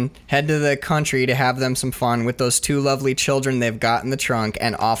Son head to the country to have them some fun with those two lovely children they've got in the trunk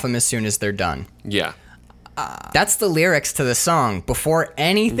and off them as soon as they're done. Yeah. That's the lyrics to the song. Before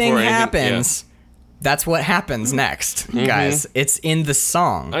anything Before anything- happens, that's what happens next, guys. It's in the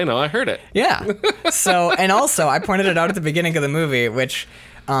song. I know. I heard it. Yeah. So, and also, I pointed it out at the beginning of the movie, which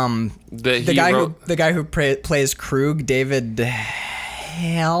That the he guy wrote. who plays Krug, David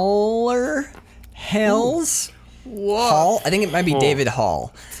Hells Hall. I think it might be David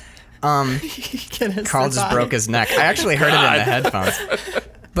Hall. Carl just broke his neck. I actually heard it in the headphones.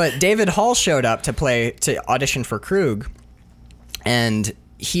 But David Hall showed up to audition for Krug, and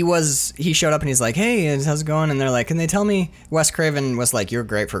he showed up and he's like, "Hey, how's it going?" And they're like, "Can they tell me?" Wes Craven was like, "You're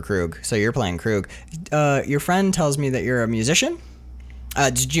great for Krug, so you're playing Krug. Your friend tells me that you're a musician."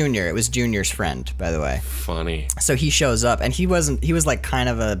 It's Junior. It was Junior's friend, by the way. Funny. So he shows up, and he was like kind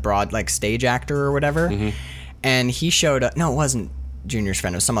of a broad like stage actor or whatever, and he showed up. No, it wasn't Junior's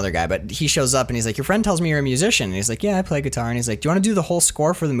friend. It was some other guy, but he shows up and he's like, "Your friend tells me you're a musician." And he's like, "Yeah, I play guitar." And he's like, "Do you want to do the whole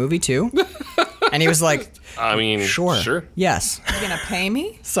score for the movie too?" And he was like, I mean, sure. Yes. You gonna pay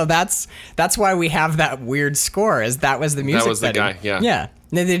me? So that's why we have that weird score. Is that was the music? That was the guy. Yeah. Yeah.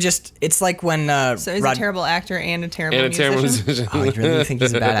 They just, it's like when So he's a terrible actor and a terrible And a musician. terrible musician. Oh, you really think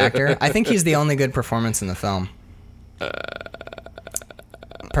he's a bad actor? I think he's the only good performance in the film.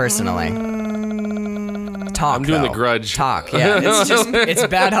 Personally. Talk. I'm doing though. The Grudge. Talk. Yeah. It's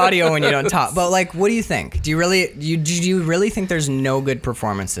bad audio when you don't talk. But like, what do you think? Do you really think there's no good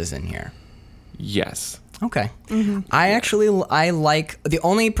performances in here? Yes. Okay. I like the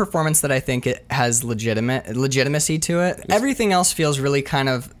only performance that I think it has legitimacy to it. Everything else feels really kind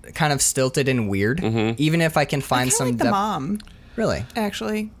of stilted and weird. Even if I can find I some like the mom, Really?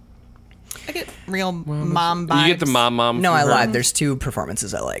 actually. I get real mom vibes. You get the mom. No, I lied. There's two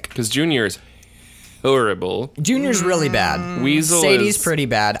performances I like. Because Junior's horrible. Junior's really bad. Weasel Sadie's is pretty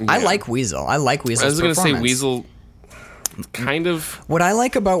bad. I like Weasel. I like Weasel's I was going to say performance. Weasel kind of. What I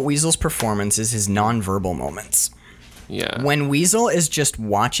like about Weasel's performance is his nonverbal moments. Yeah. When Weasel is just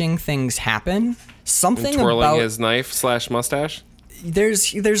watching things happen, something twirling about his knife / mustache.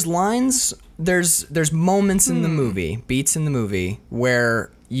 there's lines, there's moments in the movie, beats in the movie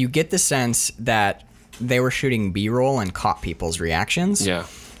where you get the sense that they were shooting B-roll and caught people's reactions. Yeah.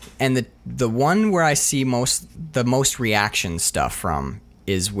 And the one where I see the most reaction stuff from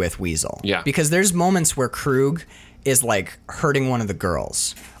is with Weasel. Yeah. Because there's moments where Krug is like hurting one of the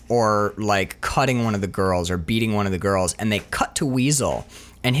girls or like cutting one of the girls or beating one of the girls, and they cut to Weasel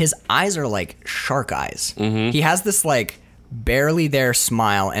and his eyes are like shark eyes. He has this like barely there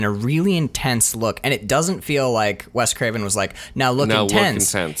smile and a really intense look, and it doesn't feel like Wes Craven was like, now look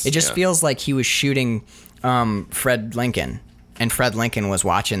intense. It just feels like he was shooting Fred Lincoln, and Fred Lincoln was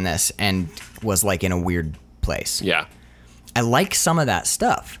watching this and was like in a weird place. Yeah. I like some of that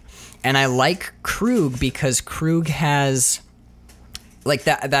stuff. And I like Krug because Krug has, like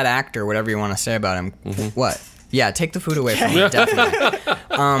that actor, whatever you want to say about him. What? Yeah, take the food away from me,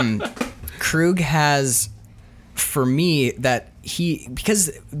 definitely. Krug has, for me,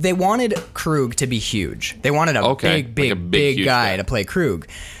 because they wanted Krug to be huge. They wanted a big huge guy to play Krug.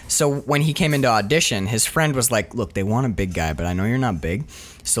 So when he came into audition, his friend was like, "Look, they want a big guy, but I know you're not big.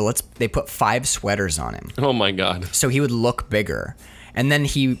 So they put 5 sweaters on him. Oh my God. So he would look bigger." And then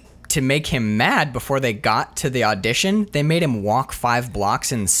to make him mad before they got to the audition, they made him walk 5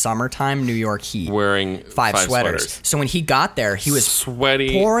 blocks in summertime New York heat. Wearing 5 sweaters. So when he got there, he was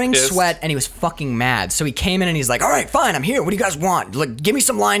sweaty, pouring pissed. sweat, and he was fucking mad. So he came in and he's like, "All right, fine, I'm here. What do you guys want? Like, give me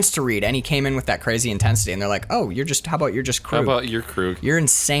some lines to read." And he came in with that crazy intensity, and they're like, "Oh, how about you're just Krug? How about your Krug? You're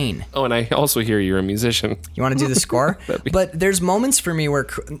insane. Oh, and I also hear you're a musician. You want to do the score?" But there's moments for me where,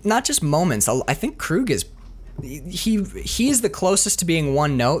 not just moments, I think Krug is, he is the closest to being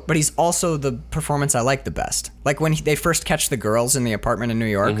one note, but he's also the performance I like the best. Like when they first catch the girls in the apartment in New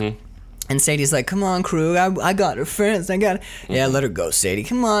York, and Sadie's like, "Come on, Krug, I got her friends. Yeah, let her go, Sadie.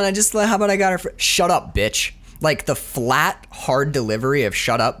 Come on, how about I got her friends? Shut up, bitch." Like the flat, hard delivery of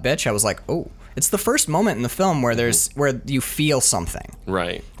 "shut up, bitch." I was like, oh. It's the first moment in the film where where you feel something.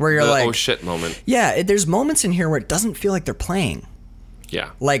 Right. Where you're like, oh shit moment. Yeah, there's moments in here where it doesn't feel like they're playing.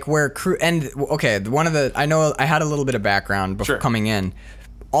 Yeah. Like where I know I had a little bit of background before coming in.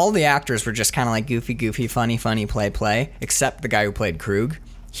 All the actors were just kind of like goofy, funny, play, except the guy who played Krug.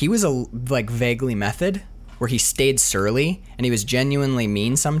 He was like vaguely method, where he stayed surly and he was genuinely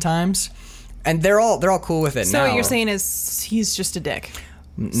mean sometimes. And they're all cool with it now. So what you're saying is he's just a dick.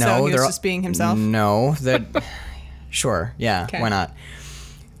 No, so he was just being himself. No, sure, yeah, why not?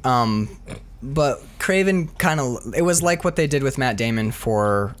 But Craven it was like what they did with Matt Damon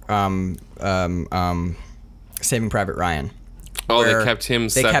for Saving Private Ryan. Oh, they kept him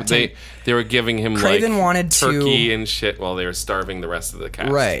separate. They were giving him Craven like wanted turkey and shit while they were starving the rest of the cast.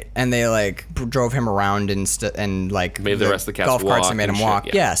 Right, and they like drove him around and like made the rest of the cast golf carts walk and made him shit,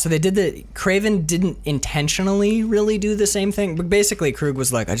 walk. Yeah, so they did Craven didn't intentionally really do the same thing, but basically Krug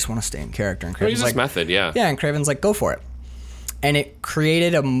was like, "I just want to stay in character," and Craven's He's like, just method, yeah. Yeah, and Craven's like, "Go for it." And it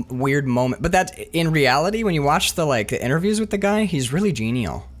created a weird moment. But that in reality, when you watch the interviews with the guy, he's really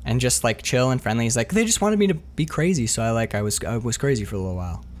genial and just like chill and friendly. He's like, they just wanted me to be crazy, so I was crazy for a little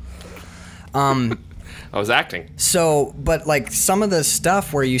while. I was acting. So, but like some of the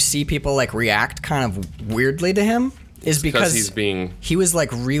stuff where you see people like react kind of weirdly to him is because he was like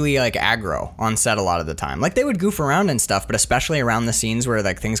really like aggro on set a lot of the time. Like they would goof around and stuff, but especially around the scenes where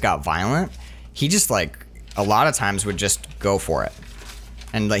like things got violent, he just like a lot of times would just go for it.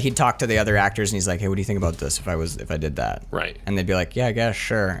 And like he'd talk to the other actors and he's like, "Hey, what do you think about this if I did that?" Right. And they'd be like, "Yeah, I guess,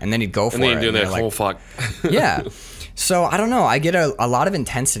 sure." And then he'd go for and then it. Doing that like, whole fuck. Yeah. So I don't know. I get a lot of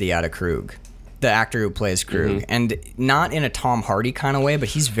intensity out of Krug, the actor who plays Krug, and not in a Tom Hardy kind of way, but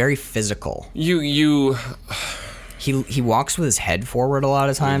he's very physical. You He walks with his head forward a lot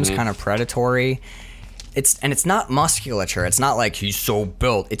of times, kind of predatory. It's not musculature. It's not like he's so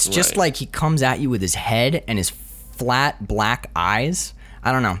built. It's just like he comes at you with his head and his flat black eyes.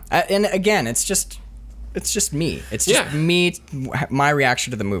 I don't know. And again, it's just me. It's just me. My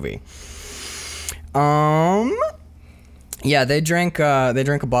reaction to the movie. Yeah, they drank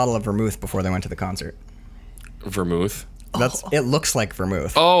a bottle of vermouth before they went to the concert. Vermouth. It looks like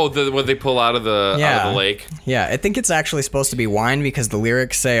vermouth. Oh, what they pull out of the lake. Yeah, I think it's actually supposed to be wine because the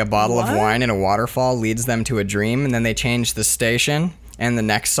lyrics say a bottle of wine in a waterfall leads them to a dream, and then they change the station, and the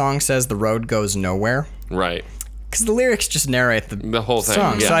next song says the road goes nowhere. Right. Because the lyrics just narrate the whole thing.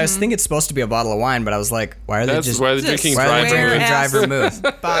 song. Yeah. So I was thinking it's supposed to be a bottle of wine, but I was like, why are they drinking dry vermouth?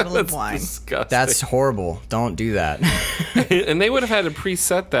 Bottle of wine. Disgusting. That's horrible. Don't do that. And they would have had to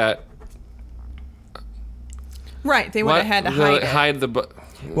preset that. Right, they would have had to hide it.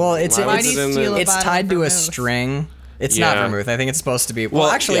 Well, it's Why do you steal a it's bottle tied of to a vermouth? string. It's not vermouth. I think it's supposed to be. Well,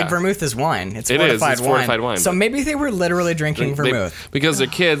 actually, vermouth is wine. It's fortified wine. So maybe they were literally drinking vermouth. Because they're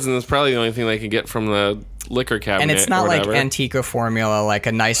kids, and it's probably the only thing they can get from the liquor cabinet. And it's not like Antica formula, like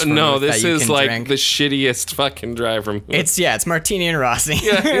a nice vermouth. No, this that you is can like drink. the shittiest fucking dry vermouth. It's Martini and Rossi.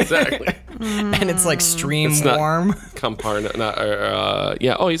 Yeah, exactly. And it's like stream warm. Campari,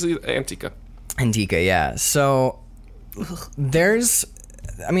 yeah. Oh, he's Antica. Antica, yeah. So there's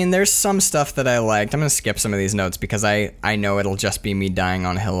some stuff that I liked. I'm gonna skip some of these notes because I know it'll just be me dying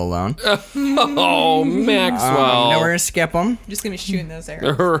on a hill alone. Oh, Maxwell. No, we're gonna skip them. Just gonna be shooting those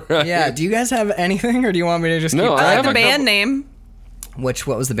arrows. Right. Yeah. Do you guys have anything, or do you want me to just? No, keep I like the band name. What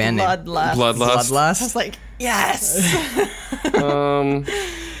was the band name? Bloodlust. Bloodlust. I was like, yes.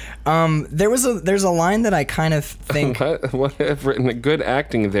 There's a line that I kind of think. What have written good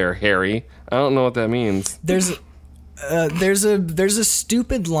acting there, Harry? I don't know what that means. There's a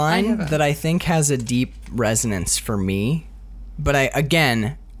stupid line that I think has a deep resonance for me, but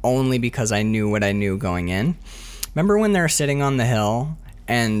only because I knew what I knew going in. Remember when they're sitting on the hill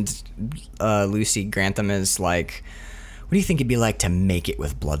and Lucy Grantham is like, "What do you think it'd be like to make it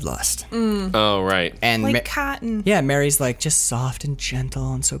with bloodlust?" Oh, right. And like cotton. Yeah, Mary's like, just soft and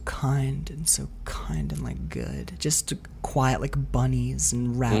gentle and so kind and like good. Just quiet like bunnies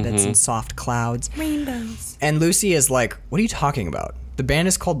and rabbits and soft clouds. Rainbows. And Lucy is like, what are you talking about? The band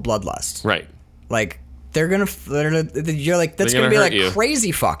is called Bloodlust. Right. Like, you're like, that's going to be like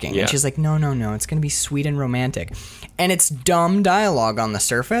crazy fucking. Yeah. And she's like, no, it's going to be sweet and romantic. And it's dumb dialogue on the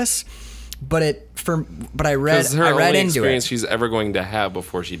surface. But I read her only into experience it. she's ever going to have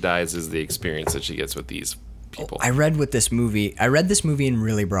before she dies is the experience that she gets with these people. I read this movie in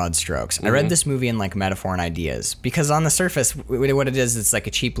really broad strokes. I read this movie in like metaphor and ideas because on the surface, what it is, it's like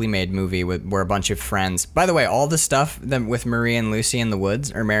a cheaply made movie where a bunch of friends. By the way, all the stuff with Mary and Lucy in the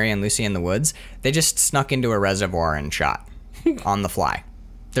woods, they just snuck into a reservoir and shot on the fly.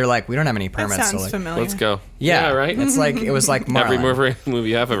 They're like, we don't have any permits. That sounds so like, familiar. Let's go. Yeah, right. It's like it was like Marlon. Every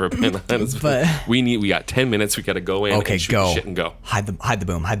movie I've ever been on is. But we got 10 minutes. We got to go in. Okay, and shoot go. the shit and go. Hide the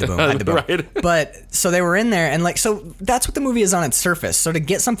boom. Right. But so they were in there, and like, so that's what the movie is on its surface. So to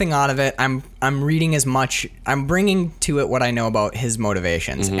get something out of it, I'm reading as much. I'm bringing to it what I know about his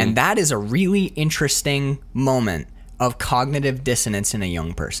motivations, and that is a really interesting moment of cognitive dissonance in a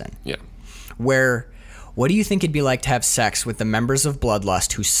young person. Yeah. Where. What do you think it'd be like to have sex with the members of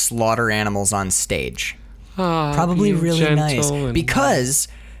Bloodlust who slaughter animals on stage? Probably really nice. Because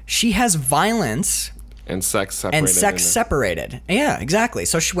she has violence and sex separated. Separated. Yeah, exactly.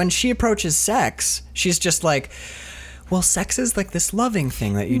 So when she approaches sex, she's just like, well, sex is like this loving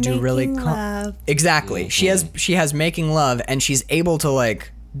thing that you do really. Love. Exactly. She has making love, and she's able to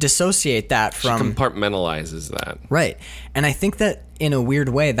like dissociate that from. She compartmentalizes that. Right. And I think that in a weird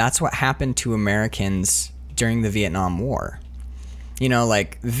way, that's what happened to Americans during the Vietnam War. You know,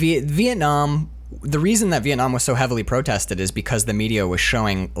 like Vietnam, the reason that Vietnam was so heavily protested is because the media was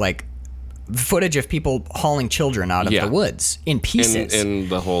showing like footage of people hauling children out of Yeah. the woods in pieces. In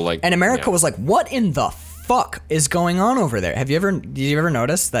the whole like. And America yeah. was like, what in the fuck is going on over there? Did you ever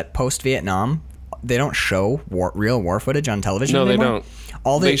notice that post-Vietnam, they don't show real war footage on television No, anymore? they don't.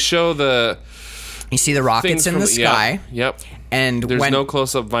 All They show the you see the rockets things in from the sky, Yep. and There's when, no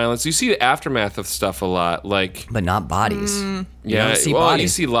close-up violence. You see the aftermath of stuff a lot, like but not bodies. You yeah. don't see Well, bodies you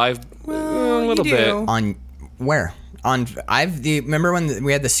see live a you little do. bit. on where? Remember when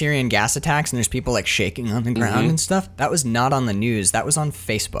we had the Syrian gas attacks and there's people like shaking on the ground Mm-hmm. and stuff? That was not on the news. That was on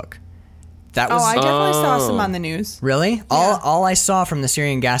Facebook. That was Oh, I definitely saw Oh. some on the news. Really? All I saw from the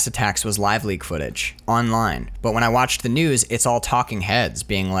Syrian gas attacks was live leak footage online. But when I watched the news, it's all talking heads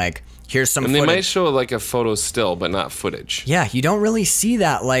being like, here's some And they footage. might show like a photo still, but not footage. Yeah, you don't really see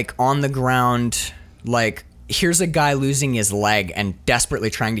that like on the ground, like here's a guy losing his leg and desperately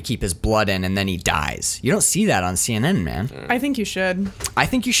trying to keep his blood in and then he dies. You don't see that on CNN, man. I think you should. I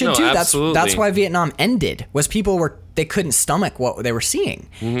think you should No, too. absolutely. That's why Vietnam ended. Was they couldn't stomach what they were seeing.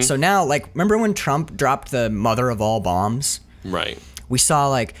 Mm-hmm. So now, like, remember when Trump dropped the mother of all bombs? Right. We saw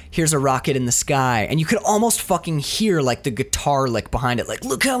like, here's a rocket in the sky, and you could almost fucking hear like the guitar lick behind it, like,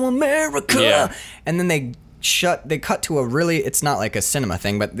 look how America. Yeah. And then they cut to a really, it's not like a cinema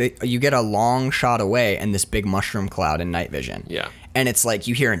thing, but you get a long shot away and this big mushroom cloud in night vision. Yeah. And it's like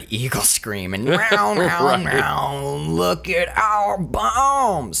you hear an eagle scream and meow, meow, Right. meow, look at our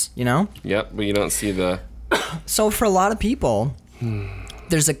bombs, you know? Yep, but you don't see the. So for a lot of people,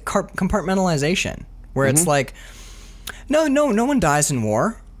 there's a compartmentalization where it's like, no one dies in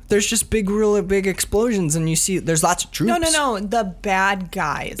war. There's just really big explosions, and you see there's lots of troops. No. The bad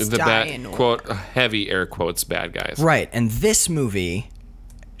guys The die in war. quote heavy air quotes bad guys. Right, and this movie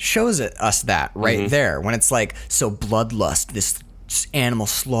shows us that right there when it's like, so Bloodlust, this animal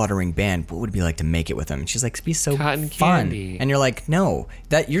slaughtering band, what would it be like to make it with them? And she's like, it'd be so Cotton fun. candy. And you're like, no,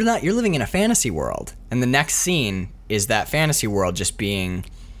 that you're living in a fantasy world. And the next scene is that fantasy world just being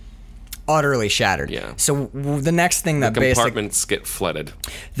utterly shattered. Yeah. So the next thing that Compartments get flooded.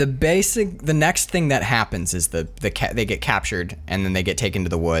 the next thing that happens is they get captured and then they get taken to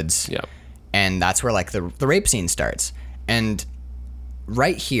the woods. Yep. And that's where like the rape scene starts. And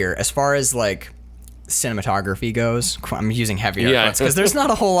right here, as far as like cinematography goes, I'm using heavy air Yeah. quotes because there's not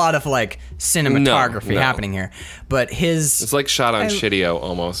a whole lot of like cinematography No. happening here. But It's like shot on Shittio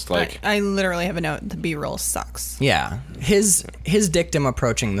almost. Like I literally have a note. The B-roll sucks. yeah, his dictum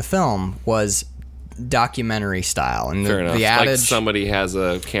approaching the film was documentary style, and fair enough. the Like adage. somebody has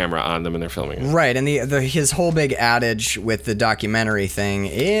a camera on them and they're filming it. Right, and his whole big adage with the documentary thing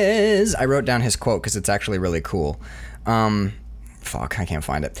is, I wrote down his quote because it's actually really cool. Fuck, I can't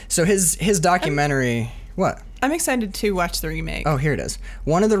find it. So his documentary, what? I'm excited to watch the remake. Oh, here it is.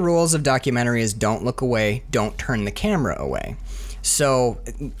 One of the rules of documentary is don't look away, don't turn the camera away. So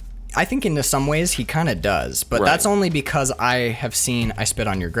I think in some ways he kind of does, but Right. that's only because I have seen I Spit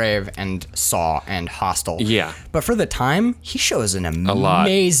on Your Grave and Saw and Hostel. Yeah. But for the time, he shows an lot.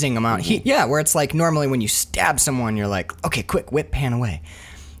 amazing amount. Where it's like normally when you stab someone, you're like, okay, quick, whip, pan away.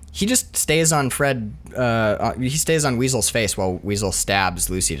 He just stays on he stays on Weasel's face while Weasel stabs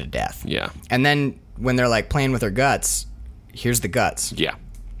Lucy to death. Yeah. And then when they're like playing with her guts, here's the guts. Yeah.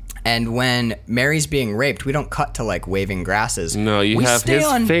 And when Mary's being raped, we don't cut to like waving grasses. No, you We have stay his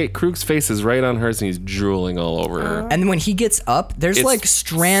on- Krug's face is right on hers and he's drooling all over her. And when he gets up, there's It's like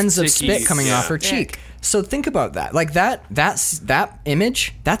strands of sticky, spit coming yeah. off her cheek. So think about that. Like that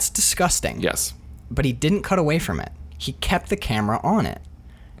image, that's disgusting. Yes. But he didn't cut away from it. He kept the camera on it.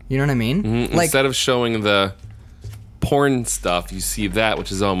 You know what I mean? Like Instead of showing the porn stuff, you see that, which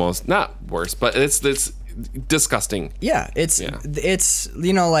is almost not worse, but it's disgusting. yeah, it's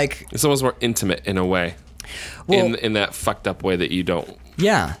you know like It's almost more intimate in a way. Well- in that fucked up way that you don't.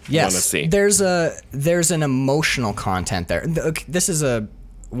 yeah, yes. see. There's an emotional content there. This is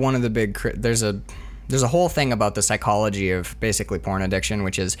one of the big there's a whole thing about the psychology of basically porn addiction,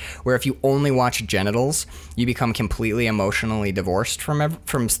 which is where if you only watch genitals, you become completely emotionally divorced from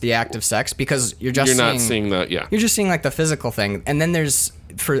the act of sex because you're Not seeing the you're just seeing like the physical thing. And then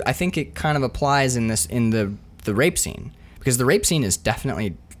I think it kind of applies in the rape scene because the rape scene is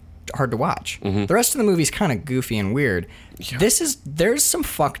definitely hard to watch. Mm-hmm. The rest of the movie's kind of goofy and weird. There's some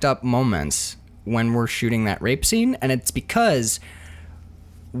fucked up moments when we're shooting that rape scene, and it's because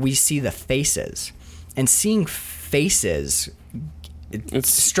we see the faces. And seeing faces It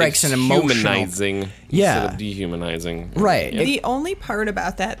strikes an emotional- humanizing Yeah. instead of dehumanizing. Right. Yeah. The only part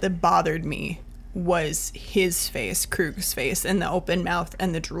about that bothered me was his face, Krug's face, and the open mouth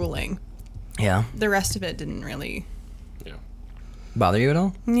and the drooling. Yeah. The rest of it didn't really. Yeah. Bother you at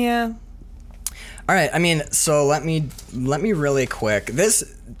all? Yeah. All right. I mean, so let me really quick.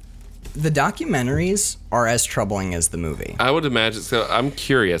 the documentaries are as troubling as the movie. I would imagine. So I'm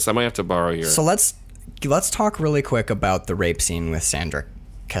curious. I might have to borrow your. So let's talk really quick about the rape scene with Sandra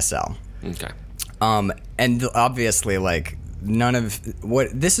Cassell. Okay. And obviously, like, none of what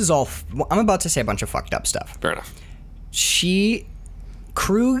this is all. I'm about to say a bunch of fucked up stuff. Fair enough.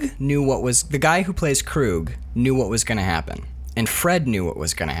 Krug knew what was. The guy who plays Krug knew what was going to happen, and Fred knew what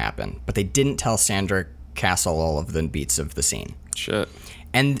was going to happen, but they didn't tell Sandra Cassell all of the beats of the scene. Shit.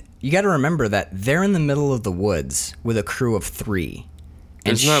 And you got to remember that they're in the middle of the woods with a crew of 3.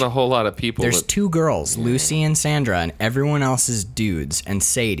 There's not a whole lot of people. There's 2 girls, Lucy and Sandra, and everyone else is dudes and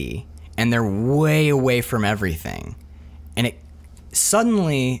Sadie, and they're way away from everything. And it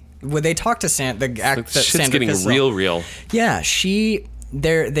suddenly, when they talk to shit's Sandra getting Cassell, real. Yeah,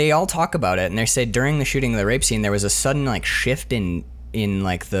 they all talk about it, and they say during the shooting of the rape scene there was a sudden like shift in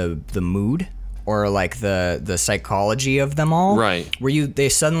like the mood or like the psychology of them all. Right. Where they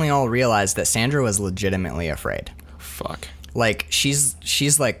suddenly all realized that Sandra was legitimately afraid. Fuck. Like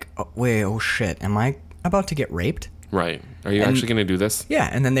she's like, oh shit, am I about to get raped? Right. Are you actually going to do this? Yeah,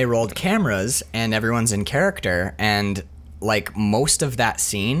 and then they rolled cameras and everyone's in character, and like most of that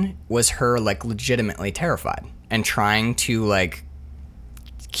scene was her like legitimately terrified and trying to like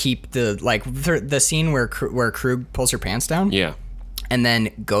keep the scene where Krug pulls her pants down. Yeah. And then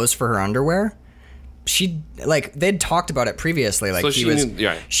goes for her underwear. She like they'd talked about it previously. Like So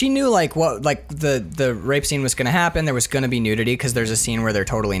she she knew like what like the rape scene was going to happen. There was going to be nudity because there's a scene where they're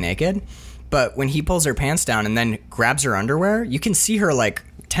totally naked. But when he pulls her pants down and then grabs her underwear, you can see her like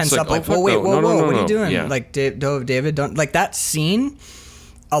tense up. Like, whoa, wait, whoa, what are you doing? Yeah. Like David, don't like that scene.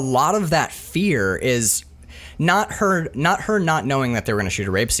 A lot of that fear is not her not knowing that they were going to shoot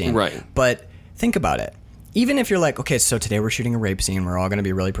a rape scene. Right. But think about it. Even if you're like, okay, so today we're shooting a rape scene, we're all going to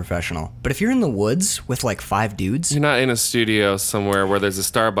be really professional. But if you're in the woods with like 5 dudes, You're not in a studio somewhere where there's a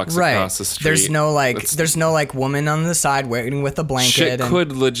Starbucks right? across the street. There's no like woman on the side waiting with a blanket. Shit and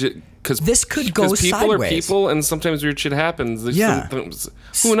could legit because this could go people sideways. are people, and sometimes weird shit happens. There's Yeah.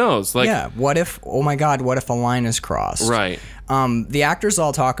 who knows? Like, yeah. What if? Oh my God! What if a line is crossed? right? The actors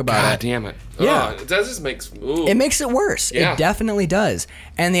all talk about God it. damn it! Yeah. It does just makes. Ooh. It makes it worse. Yeah. It definitely does.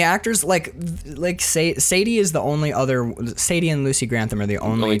 And the actors Sadie is the only other. Sadie and Lucy Grantham are the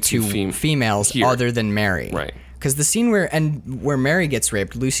only two females here. other than Mary. Right. Because the scene where Mary gets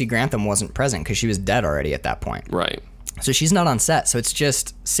raped, Lucy Grantham wasn't present because she was dead already at that point. Right. So she's not on set. So it's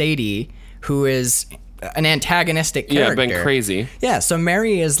just Sadie, who is an antagonistic character. Yeah, been crazy. Yeah. So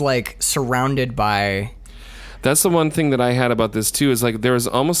Mary is like surrounded by. That's the one thing that I had about this too, is like there was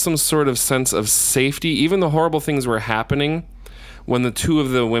almost some sort of sense of safety. Even the horrible things were happening when the 2 of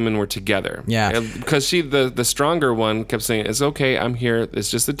the women were together. Yeah. Because the stronger one kept saying, "It's okay, I'm here.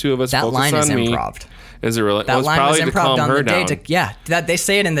 It's just the 2 of us. That Focus line on is me." improv. Is it really? That Well, line was probably to improv calm on her the day. down. That they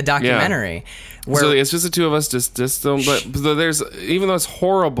say it in the documentary. Where, So it's just the 2 of us. Just don't. But there's, even though it's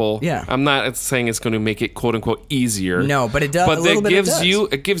horrible. Yeah. I'm not saying it's going to make it quote unquote easier. No, but it does. But a little it bit gives it does.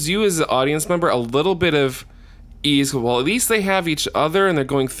 it gives you as an audience member a little bit of ease. Well, at least they have each other, and they're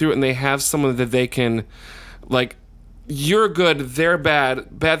going through it, and they have someone that they can, like, you're good, they're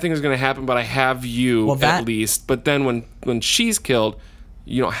bad. Bad things are going to happen, but I have you at least. But then when she's killed,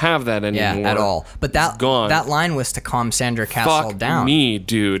 you don't have that anymore. Yeah, at all. But that gone. that line was to calm Sandra Cassell Fuck down. me,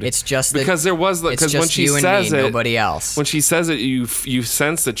 dude. It's just because there was because when she you and says me, it, nobody else. when she says it, you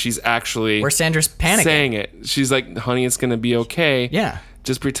sense that she's actually Where Sandra's panicking. saying it. She's like, "Honey, it's gonna be okay. Yeah.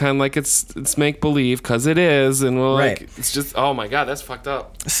 just pretend like it's make believe because it is." And we'll Right. like, it's just, oh my god, that's fucked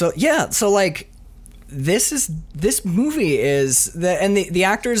up. So yeah, so like this movie is the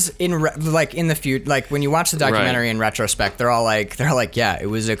actors in the future, like when you watch the documentary in retrospect, they're like yeah, it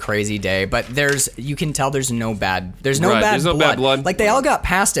was a crazy day, but you can tell there's no bad blood. Like they all got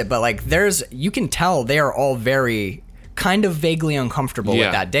past it, but like you can tell they are all very kind of vaguely uncomfortable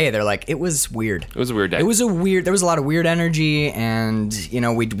with that day. They're like, it was weird. It was a weird day. There was a lot of weird energy, and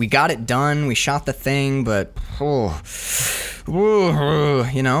we got it done. We shot the thing, but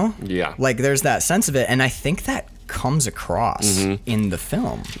Yeah. like there's that sense of it, and I think that comes across in the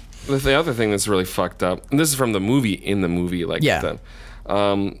film. The other thing that's really fucked up, and this is from the movie, like the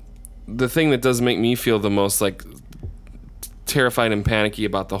thing that does make me feel the most like terrified and panicky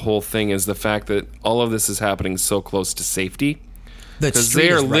about the whole thing is the fact that all of this is happening so close to safety, because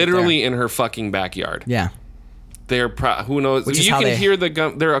they are literally in her fucking backyard. Yeah. They're who knows? Which is you how can hear the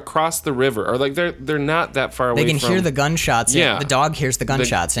gun. They're across the river, or like they're not that far away. They can from, hear the gunshots. Yeah. The dog hears the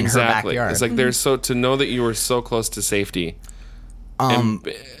gunshots in her backyard. It's like they're to know that you were so close to safety.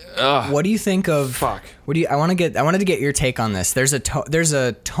 What do you think of? Fuck. I wanted to get your take on this. There's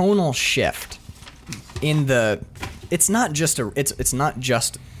a tonal shift in the. It's not just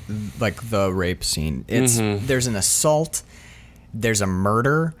like the rape scene. It's there's an assault, there's a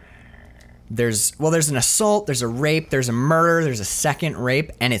murder, there's an assault, there's a rape, there's a murder, there's a second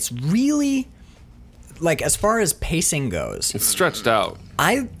rape, and it's really like, as far as pacing goes, It's stretched out.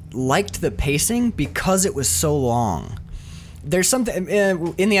 I liked the pacing because it was so long. There's something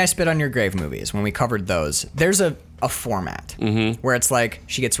in the I Spit on Your Grave movies, when we covered those, there's a format where it's like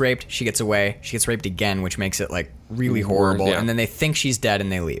she gets raped, she gets away, she gets raped again, which makes it like really horrible, yeah. and then they think she's dead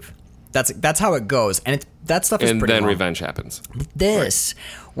and they leave. That's how it goes, and that stuff is And pretty then long. revenge happens. This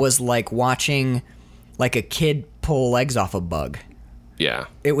was like watching like a kid pull legs off a bug. Yeah.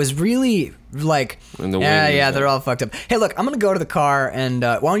 It was really like, And the yeah, wind yeah, is they're like- all fucked up. Hey, look, I'm gonna go to the car, and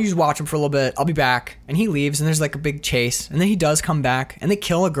why don't you just watch him for a little bit? I'll be back. And he leaves, and there's like a big chase, and then he does come back, and they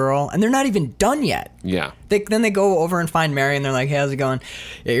kill a girl, and they're not even done yet. Yeah. Then they go over and find Mary, and they're like, "Hey, how's it going?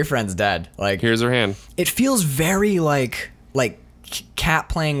 Yeah, your friend's dead." Like, Here's her hand. it feels very like cat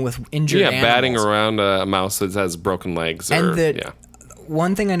playing with injured Yeah, batting animals. around a mouse that has broken legs. And Or, the yeah.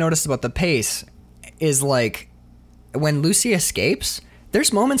 one thing I noticed about the pace is like when Lucy escapes,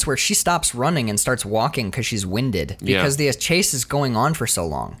 there's moments where she stops running and starts walking because she's winded because the chase is going on for so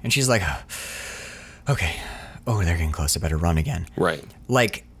long, and she's like, "Okay, oh, they're getting close. I better run again." Right.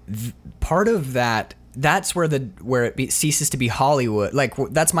 Like part of that. That's where ceases to be Hollywood. Like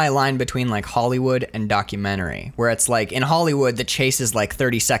that's my line between like Hollywood and documentary, where it's like in Hollywood the chase is like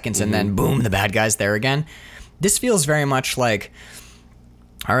 30 seconds and then boom, the bad guy's there again. This feels very much like,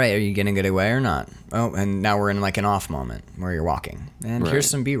 all right, are you gonna get away or not? Oh, and now we're in like an off moment where you're walking, and Right. here's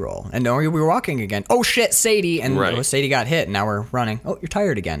some B-roll, and no, we were walking again. Oh shit, Sadie, and Right. oh, Sadie got hit, and now we're running. Oh, you're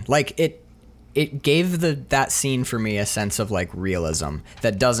tired again. Like it gave that scene for me a sense of like realism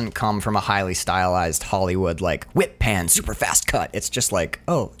that doesn't come from a highly stylized Hollywood like whip pan super fast cut. It's just like,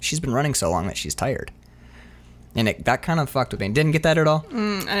 oh, she's been running so long that she's tired, and that kind of fucked with me. Didn't get that at all. I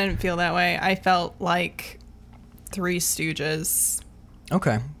didn't feel that way. I felt like Three Stooges.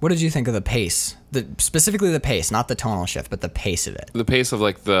 Okay, what did you think of the pace? Specifically the pace, not the tonal shift, but the pace of it. The pace of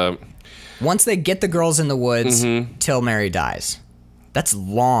like the... Once they get the girls in the woods till Mary dies, that's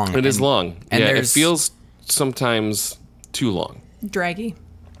long. It is long. and Yeah, it there's- feels sometimes too long. Draggy.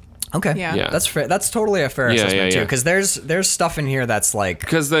 Okay, Yeah. that's fair. That's totally a fair Yeah, assessment yeah, too, yeah. because there's stuff in here that's like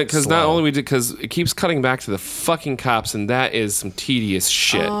Because not slow. only because it keeps cutting back to the fucking cops, and that is some tedious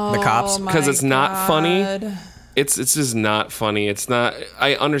shit. the cops. Because it's not funny. God. It's just not funny. It's not.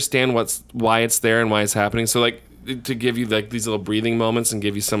 I understand why it's there and why it's happening. So like to give you like these little breathing moments and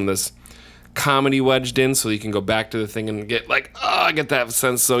give you some of this comedy wedged in, so you can go back to the thing and get like, I get that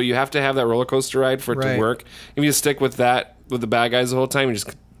sense. So you have to have that roller coaster ride for it Right. to work. If you stick with that with the bad guys the whole time, you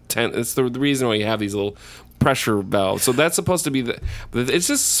just it's the reason why you have these little pressure valves. So that's supposed to be but it's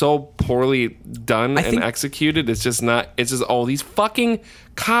just so poorly done and think- executed. It's just not. It's just all these fucking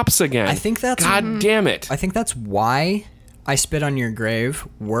cops again. I think that's- God damn it. I think that's why I Spit on Your Grave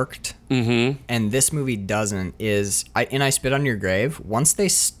worked, and this movie doesn't. In I Spit on Your Grave, once they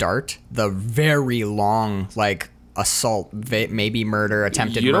start the very long like assault, maybe murder,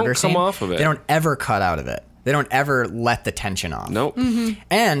 attempted You don't murder come scene, off of it. they don't ever cut out of it. They don't ever let the tension off. Nope.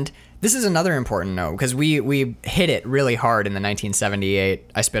 And this is another important note because we hit it really hard in the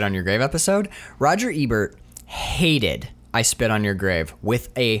 1978 I Spit on Your Grave episode. Roger Ebert hated I Spit on Your Grave with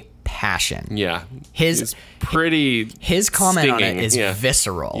a passion. Yeah. His- It's pretty. His comment on stinging. it is Yeah.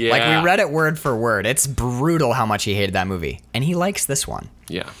 visceral. Yeah. Like we read it word for word. It's brutal how much he hated that movie, and he likes this one.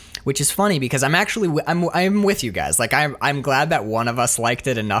 Yeah. Which is funny because I'm with you guys. Like I'm glad that one of us liked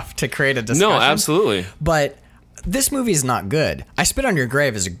it enough to create a discussion. No, absolutely. But this movie is not good. I Spit on Your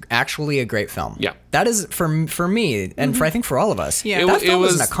Grave is actually a great film. Yeah. That is for me and for I think for all of us. Yeah. That film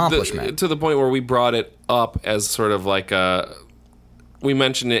was an accomplishment. to the point where we brought it up as sort of like we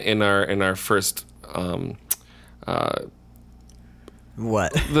mentioned it in our first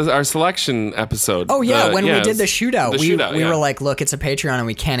What? our selection episode. Oh yeah, when we did the it's- shootout, we yeah. were like, look, it's a Patreon and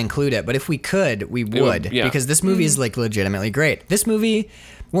we can't include it, but if we could, we would yeah. because this movie is like legitimately great. This movie,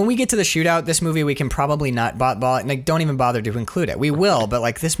 when we get to the shootout, this movie we can probably not like don't even bother to include it. We will, but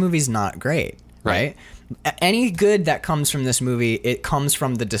like this movie's not great, right? Any good that comes from this movie, it comes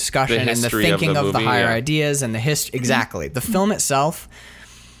from the discussion and the history of thinking the of the movie, higher yeah. ideas and the history. Exactly. The film itself,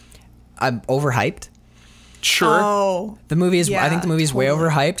 I'm overhyped. Sure. Oh. The movie is. I Yeah, think the movie's way totally.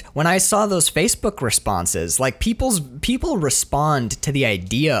 overhyped. When I saw those Facebook responses, like people respond to the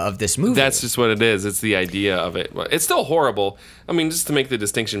idea of this movie. That's just what it is. It's the idea of it. It's still horrible. I mean, just to make the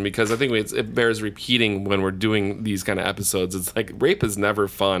distinction, because I think it bears repeating when we're doing these kind of episodes. It's like rape is never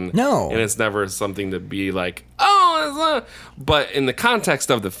fun. No. And it's never something to be like, oh, but in the context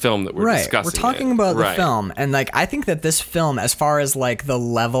of the film that we're Right. discussing, We're talking about the Right. film, and like I think that this film, as far as like the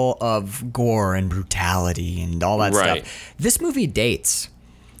level of gore and brutality and all that Right. stuff, this movie dates.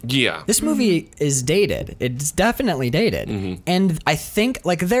 Yeah, This movie is dated. It's definitely dated. Mm-hmm. And I think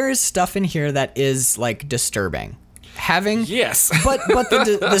like there is stuff in here that is like disturbing. Having yes, but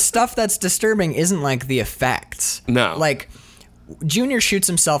the stuff that's disturbing isn't like the effects. No. Like Junior shoots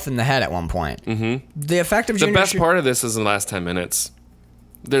himself in the head at one point. Mm-hmm. The effect of the Junior best part of this is in the last 10 minutes.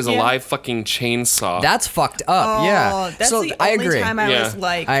 There's a Yeah. live fucking chainsaw. That's fucked up. yeah. Oh, that's so the I only agree. time I Yeah. was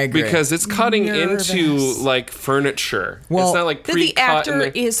like, I agree. because it's cutting nervous. into like furniture. Well, it's not like that the pre-cut. actor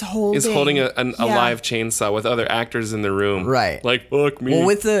and is holding a Yeah. live chainsaw with other actors in the room. Right. Like fuck me. Well,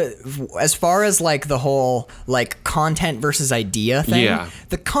 with as far as like the whole like content versus idea thing, Yeah.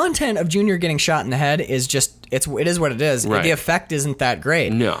 the content of Junior getting shot in the head is just it is what it is. Right. The effect isn't that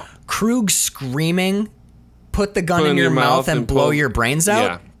great. No. Krug screaming, put the gun Put in your mouth and blow pull- your brains out.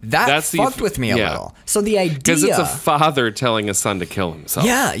 Yeah. That That's the fucked eff- with me a yeah. little. So the idea, Because it's a father telling a son to kill himself.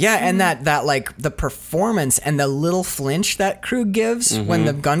 yeah, and that like the performance and the little flinch that Krug gives when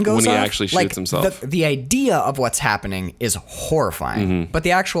the gun goes When he off, actually shoots like, himself. The idea of what's happening is horrifying, but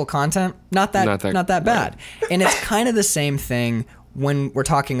the actual content not that bad. And it's kind of the same thing when we're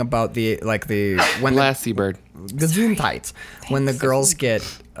talking about when Lassie bird. the Zoom tights when the girls get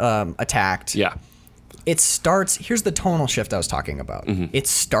attacked. Yeah. It starts. Here's the tonal shift I was talking about. It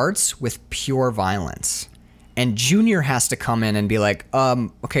starts with pure violence, and Junior has to come in and be like,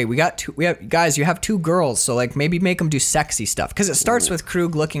 okay, we have guys, you have two girls, so like maybe make them do sexy stuff, because it starts with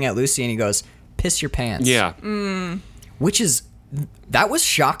Krug looking at Lucy and he goes, "Piss your pants." Yeah. That was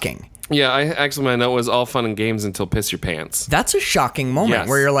shocking. Yeah, I actually my note was all fun and games until piss your pants. That's a shocking moment Yes.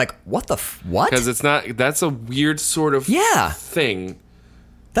 where you're like, what what? Because it's not that's a weird sort of Yeah. thing.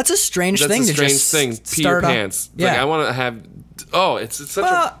 That's a strange That's thing a to strange just thing. Pee your start off- pants. Yeah. Like I want to have it's such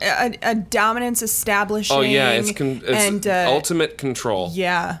well, a dominance establishing. Oh yeah, it's and ultimate control.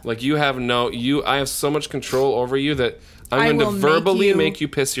 Yeah. Like you have I have so much control over you that I'm I going to will verbally make you-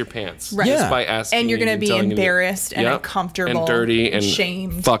 piss your pants Right. just Yeah. by asking. And you're going to be embarrassed and uncomfortable and dirty and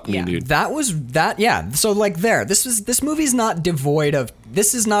shamed. Fuck me, Yeah. dude. That was that, yeah. So like this movie's not devoid of.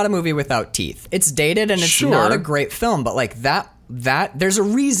 This is not a movie without teeth. It's dated and it's Sure. not a great film, but like that there's a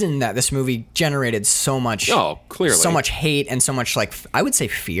reason that this movie generated so much. Oh, clearly. so much hate and so much like I would say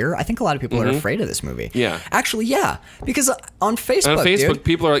fear. I think a lot of people are afraid of this movie. Yeah. actually, yeah, because on Facebook, On Facebook, dude,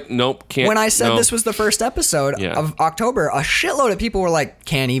 people are like, nope, can't. when I said no. this was the first episode Yeah. of October, a shitload of people were like,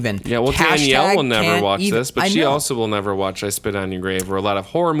 can't even. Yeah, well, Hashtag Danielle will never can't watch even. this, but I she know. also will never watch I Spit on Your Grave or a lot of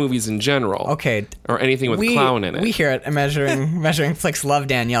horror movies in general. Okay. Or anything with clown in it. We hear it measuring flicks love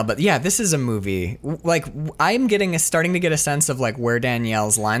Danielle, but yeah, this is a movie. Like I'm starting to get a sense of like where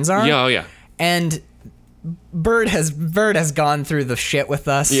Danielle's lines are. Yeah, oh yeah. And Bird has gone through the shit with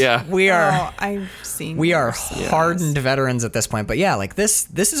us. Yeah. We are Oh, I've seen. we are worse. hardened veterans at this point. But yeah, like this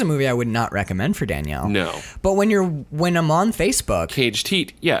is a movie I would not recommend for Danielle. No. But when I'm on Facebook, Caged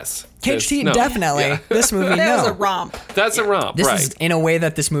Heat, yes. Cage This- Teeth, no. definitely. Yeah. This movie, That was no. a romp. That's a romp, This right? is in a way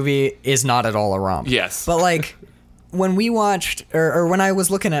that this movie is not at all a romp. Yes. But like when we watched or when I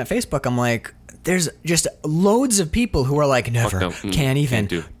was looking at Facebook, I'm like, there's just loads of people who are like, never, no, can't even,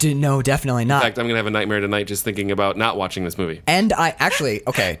 can't no, definitely not. In fact, I'm going to have a nightmare tonight just thinking about not watching this movie. And I actually,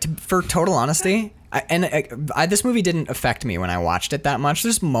 okay, for total honesty, this movie didn't affect me when I watched it that much.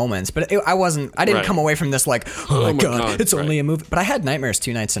 There's moments, but I didn't Right. come away from this like, oh my my God, God, it's only right. a movie. But I had nightmares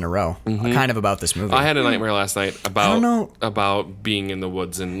 2 nights in a row, kind of about this movie. I had a nightmare last night don't know. about being in the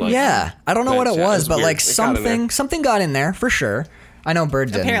woods and like Yeah, I don't know what it Yeah, was, but weird. like It got in there. something got in there for sure. I know Bird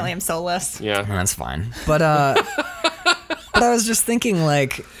didn't. Apparently, I'm soulless. Yeah. That's fine. But but I was just thinking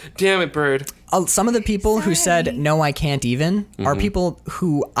like Damn it, Bird. some of the people who said no, I can't even are people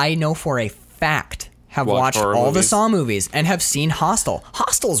who I know for a fact have Watch watched horror all the movies. Saw movies and have seen Hostel.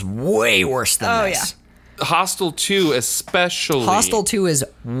 Hostel's way worse than Oh, this. Hostel 2 especially. Hostel 2 is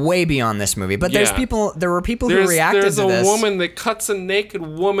way beyond this movie. But there were people who reacted There's to a this. woman that cuts a naked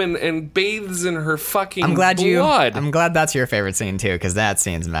woman and bathes in her fucking I'm glad blood. that's your favorite scene too, because that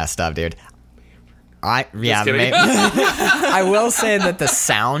scene's messed up, dude. kidding. I will say that the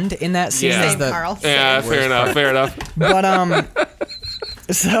sound in that scene Yeah. is Same, the Carl. Yeah, fair enough. but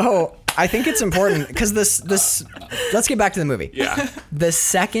so I think it's important because this let's get back to the movie. Yeah. The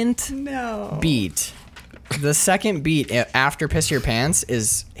second No. beat after Piss Your Pants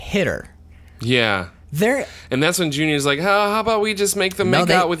is Hitter. Yeah. They're And that's when Junior's like, how about we just make them make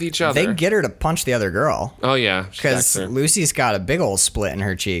out with each other? They get her to punch the other girl Oh yeah. She because backs her. Lucy's got a big old split in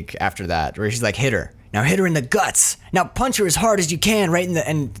her cheek after that, where she's like, "Hit her now, hit her in the guts. Now punch her as hard as you can, right in the."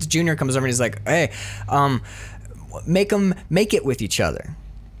 And Junior comes over and he's like, "Hey, make it with each other.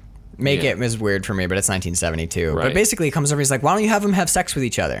 Make Yeah. it is weird for me, but it's 1972. Right. But basically, he comes over. He's like, "Why don't you have them have sex with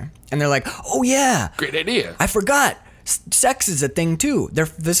each other?" And they're like, "Oh yeah, Great idea. I forgot. Sex is a thing too." Two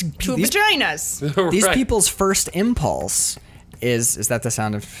These vaginas. these Right. people's first impulse is that the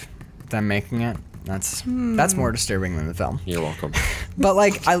sound of them making it? That's more disturbing than the film. You're welcome. But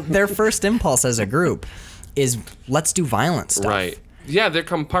like their first impulse as a group is let's do violent stuff. Right. Yeah, they're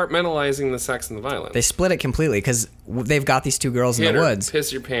compartmentalizing the sex and the violence. They split it completely because they've got these two girls in Hit the her, woods.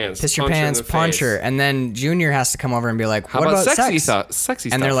 piss your pants, Piss your punch her in pants, the punch face. her, and then Junior has to come over and be like, How "What about about sexy sex?" stuff? Sexy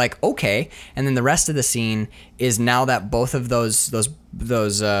And stuff. they're like, "Okay." And then the rest of the scene is now that both of those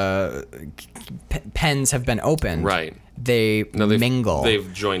pens have been opened. Right. They No, they've, mingle.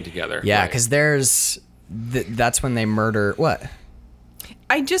 They've joined together. Yeah, Right. because that's when they murder what?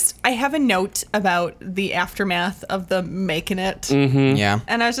 I have a note about the aftermath of the making it. Yeah.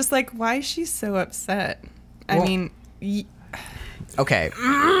 And I was just like, why is she so upset? I Well- mean, Okay.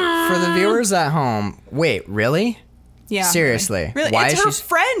 For the viewers at home, wait, really? yeah. Seriously. Really? Why it's is her she?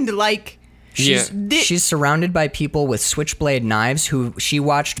 friend. Like, Yeah. She's surrounded by people with switchblade knives who she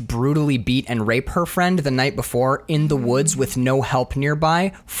watched brutally beat and rape her friend the night before in the woods with no help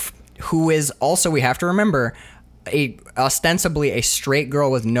nearby, who is also, we have to remember, ostensibly a straight girl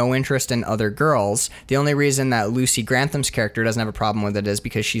with no interest in other girls. The only reason that Lucy Grantham's character doesn't have a problem with it is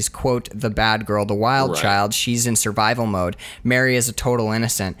because she's, quote, the bad girl, the wild Right. child. She's in survival mode. Mary is a total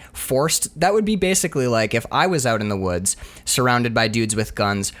innocent. That would be basically like if I was out in the woods surrounded by dudes with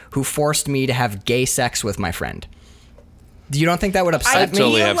guns who forced me to have gay sex with my friend. You don't think that would I upset me?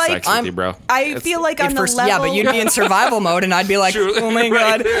 totally feel have like sex with I'm- you, bro. I It's- feel like At on first, the level. yeah, but you'd be in survival mode, and I'd be like, True. "Oh my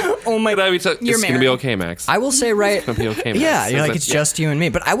Right. god, oh my." But I would You're it's gonna be married. okay, Max. I will say right. gonna be okay, Max. Yeah, you're like It's it's yeah. just you and me.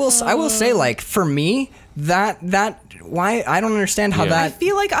 But I will say like for me that why I don't understand how Yeah. I that.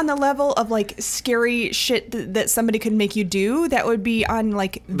 feel like on the level of like scary shit that somebody could make you do, that would be on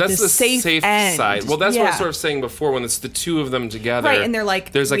like That's the safe end. side. Well, that's what I Yeah. was sort of saying before when it's the two of them together. Right, and they're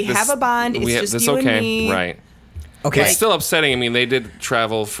like, there's like we this, have a bond, it's just that's you and okay. me. Right. Okay, It's still upsetting. I mean, they did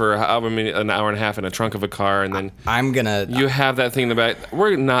travel for an hour and a half in a trunk of a car, and then I'm gonna you have that thing in the back.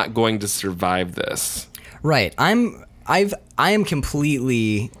 We're not going to survive this. right.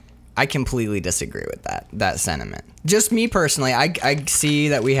 I completely disagree with that sentiment. Just me personally, I see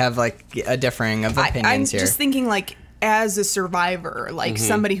that we have like a differing of I'm opinions here. just thinking like as a survivor, like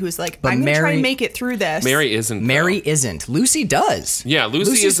somebody who's like, But I'm gonna try Mary- and make it through this. Mary isn't. Mary though. isn't. Lucy does. Yeah,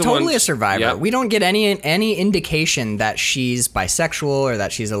 Lucy Lucy's is the totally one- a survivor. Yep. We don't get any indication that she's bisexual or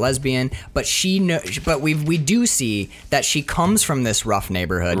that she's a lesbian, but we do see that she comes from this rough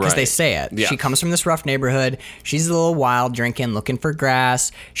neighborhood because they Right. say it. Yeah. She comes from this rough neighborhood. She's a little wild, drinking, looking for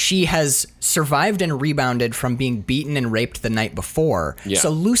grass. She has survived and rebounded from being beaten and raped the night before. Yeah.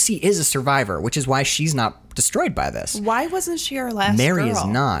 So Lucy is a survivor, which is why she's not destroyed by this. Why wasn't she our last Mary girl? is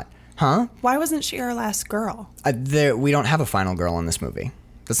not. Huh? Why wasn't she our last girl? We don't have a final girl in this movie.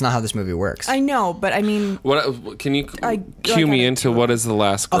 That's not how this movie works. I know, but I mean, What can you I cue me gotta into? do it. What is the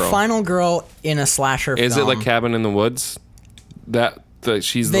last girl? A final girl in a slasher Is film. it like Cabin in the Woods?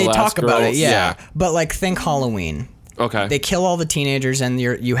 She's They the last talk girl. about it, yeah. But like, think Halloween. Okay. They kill all the teenagers, and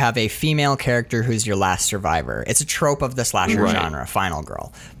you have a female character who's your last survivor. It's a trope of the slasher Right. genre, final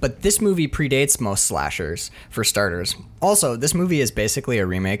girl. But this movie predates most slashers, for starters. Also, this movie is basically a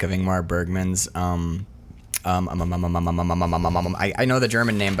remake of Ingmar Bergman's. I know the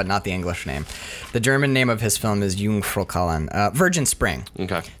German name, but not the English name. The German name of his film is Jungfraukallen, Virgin Spring.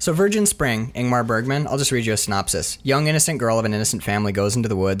 Okay. So Virgin Spring, Ingmar Bergman, I'll just read you a synopsis. Young innocent girl of an innocent family goes into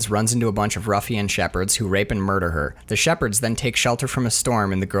the woods, runs into a bunch of ruffian shepherds who rape and murder her. The shepherds then take shelter from a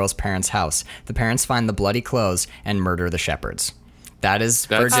storm in the girl's parents' house. The parents find the bloody clothes and murder the shepherds. That is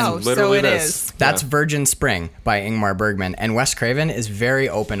That's Virgin. Oh, so literally it this. is. That's Yeah. Virgin Spring by Ingmar Bergman, and Wes Craven is very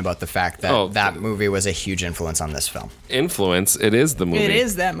open about the fact that Oh, that movie was a huge influence on this film. Influence. It is the movie. it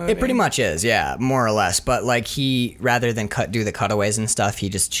is that movie. It pretty much is, yeah, more or less. But like he, rather than do the cutaways and stuff, he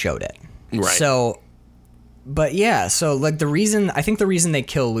just showed it. Right. So, but yeah, so like I think the reason they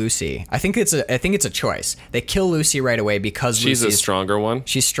kill Lucy, I think it's a choice. They kill Lucy right away because She's a Lucy's stronger one.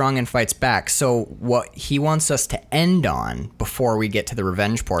 she's strong and fights back. So what he wants us to end on before we get to the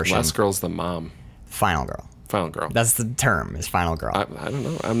revenge portion, Last girl's the mom. final girl. Final girl. That's the term, is final girl. I don't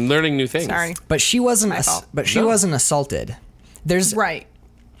know. I'm learning new things. Sorry. But she wasn't. My fault. No. Wasn't assaulted. There's Right.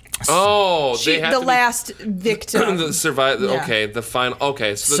 Oh, She, they have the to last victim. be, the survive. Yeah. Okay, the final.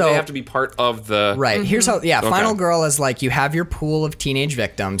 Okay, so, So- they have to be part of the. right. Here's how. Yeah, Okay. final girl is like you have your pool of teenage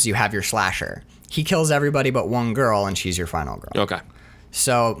victims. You have your slasher. He kills everybody but one girl, and she's your final girl. Okay.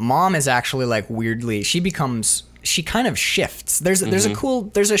 So mom is actually like weirdly. She becomes she kind of shifts. There's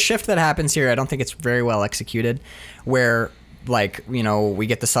a shift that happens here. I don't think it's very well executed, where like, you know, we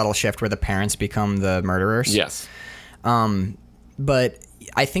get the subtle shift where the parents become the murderers. Yes. But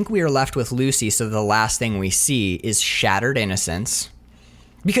I think we are left with Lucy, so the last thing we see is shattered innocence.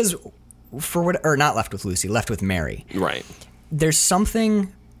 Because not left with Lucy, left with Mary. Right. There's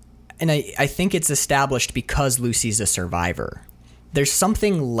something, and I think it's established because Lucy's a survivor. There's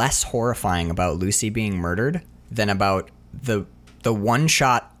something less horrifying about Lucy being murdered than about the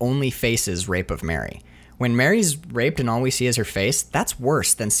one-shot only faces rape of Mary. When Mary's raped and all we see is her face, that's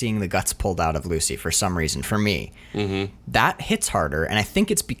worse than seeing the guts pulled out of Lucy for some reason, for me. Mm-hmm. That hits harder, and I think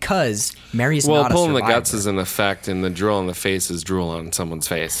it's because Mary's not a survivor. Well, pulling the guts is an effect, and the drill in the face is drool on someone's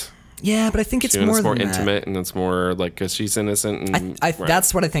face. Yeah, but I think it's more than that. Intimate, and it's more like because she's innocent. And, right.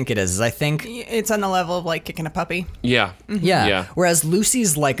 That's what I think it is. I think it's on the level of like kicking a puppy. Yeah. Mm-hmm. Yeah. Whereas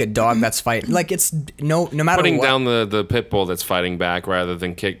Lucy's like a dog that's fighting. Like it's no matter putting what. down the pit bull that's fighting back rather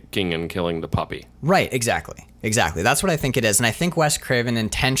than kicking and killing the puppy. Right. Exactly. That's what I think it is, and I think Wes Craven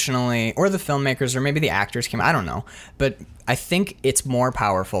intentionally, or the filmmakers, or maybe the actors I don't know, but I think it's more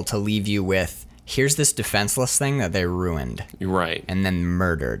powerful to leave you with, here's this defenseless thing that they ruined. Right. And then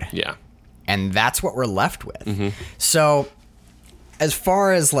murdered. Yeah. And that's what we're left with. Mm-hmm. So, as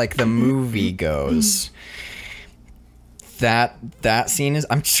far as like the movie goes, that scene is,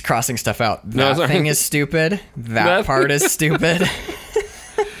 I'm just crossing stuff out. That thing is stupid. That part is stupid.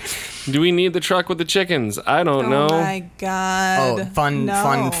 Do we need the truck with the chickens? I don't know. Oh my god.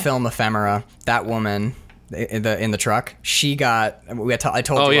 Fun film ephemera. That woman in the truck, she got. I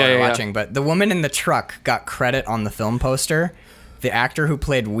told you while we were watching, but the woman in the truck got credit on the film poster. The actor who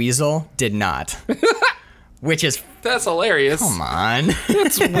played Weasel did not, which is that's hilarious. Come on,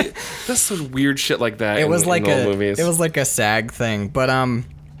 that's some weird shit like that. It was like old movies. It was like a SAG thing, but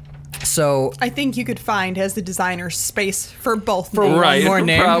So I think you could find as the designer space for both. Right. One more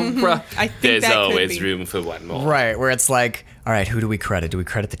name. I think There's that always could be. room for one more. Right, where it's like, all right, who do we credit? Do we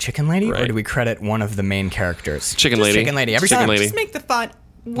credit the chicken lady, or Right. do we credit one of the main characters? Chicken Just lady. Chicken lady. Every Chicken time. lady. Just make the font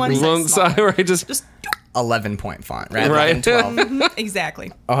one One size smaller. side, right? Just 11-point font, rather right. than 12.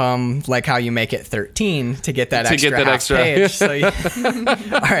 Exactly. Like how you make it 13 to get that To extra get that half extra. page.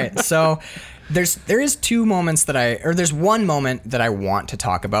 So all right, so there is two moments there's one moment that I want to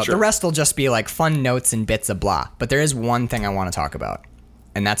talk about. Sure. The rest will just be like fun notes and bits of blah. But there is one thing I want to talk about,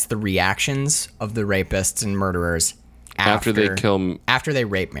 and that's the reactions of the rapists and murderers After they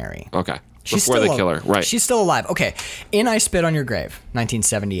rape Mary. Okay. She's Before they still kill her. Right. She's still alive. Okay. In I Spit on Your Grave,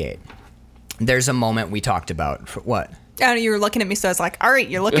 1978. There's a moment we talked about. What? Oh, you were looking at me, so I was like, all right,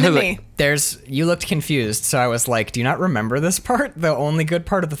 you're looking at me. You looked confused, so I was like, do you not remember this part? The only good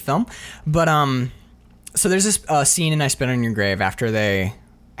part of the film? But, so there's this scene in I Spit on Your Grave after the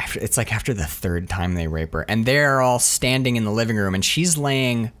third time they rape her, and they're all standing in the living room, and she's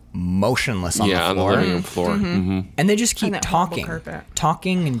laying motionless on the floor. on the living room floor. Mm-hmm. And they just keep that horrible talking carpet. and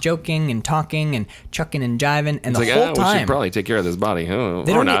talking and chucking and jiving, and It's the like, whole we time should probably take care of this body. Oh,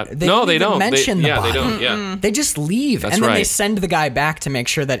 They or don't not. e- they No, don't they even don't. mention the They body. don't. Yeah. they just leave, That's and then they right. send the guy back to make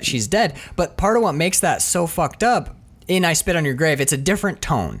sure that she's dead. But part of what makes that so fucked up in I Spit on Your Grave, it's a different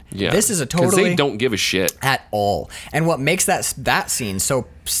tone. Yeah. This is a 'Cause totally they don't give a shit. at all. And what makes that scene so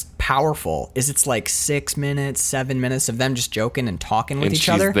powerful is it's like 6 minutes, 7 minutes of them just joking and talking with And each she's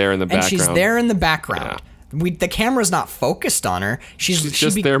other. there in the And she's background. there in the background. The camera's not focused on her. She's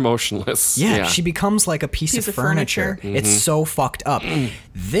just there motionless. Yeah, she becomes like a piece of furniture. furniture. It's so fucked up.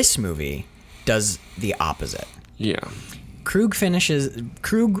 This movie does the opposite. Yeah. Krug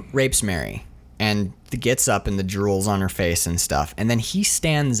rapes Mary and gets up and the drool's on her face and stuff. And then he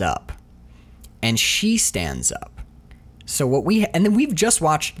stands up and she stands up. So then we've just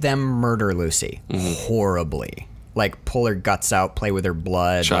watched them murder Lucy horribly. Like pull her guts out, play with her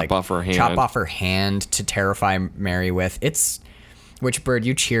blood, Chop off her hand to terrify Mary with. Which Bird,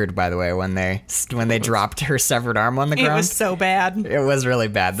 you cheered, by the way, when they dropped her severed arm on the It ground. was so bad. It was really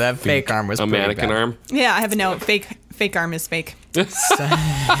bad. The fake arm was A pretty mannequin bad. arm. Yeah, I have a note. Fake arm is fake.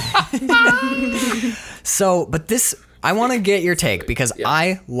 So, but this, I want to get your take because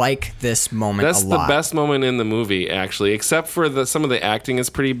I like this moment That's a the lot. best moment in the movie, actually, except for some of the acting is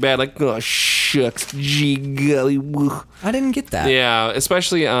pretty bad. Like, oh, shucks, gee, golly, woo. I didn't get that. Yeah,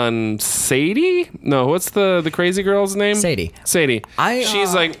 especially on Sadie? No, what's the crazy girl's name? Sadie.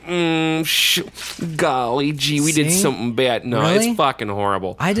 She's like, golly, gee, we did See? something bad. No, Really? it's fucking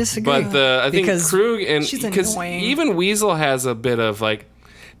horrible. I disagree. But I think Because Krug and she's because annoying. even Weasel has a bit of like,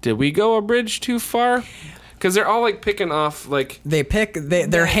 did we go a bridge too far? Because they're all like picking off like. Their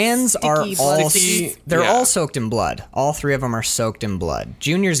hands are sticky, all sticky. they're Yeah. all soaked in blood. All three of them are soaked in blood.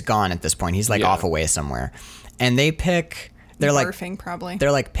 Junior's gone at this point. He's like Yeah. off away somewhere. and they pick. They're like Barfing, probably.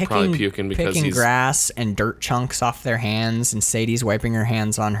 they're like Probably puking because picking he's- grass and dirt chunks off their hands, and Sadie's wiping her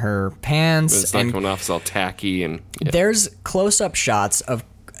hands on her pants. It's not And coming off. It's all tacky and there's close-up shots of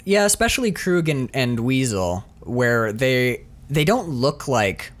especially Krug and Weasel, where they don't look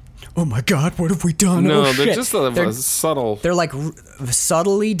like, oh my god, what have we done? no, oh, they're shit. just a subtle. They're like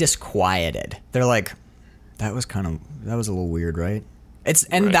subtly disquieted. They're like, that was a little weird, right?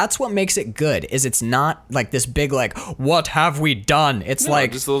 Right. That's what makes it good. Is it's not like this big like, what have we done? It's No,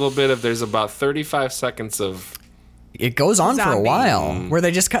 like just a little bit of. There's about 35 seconds of. it goes on for a Zombie. while where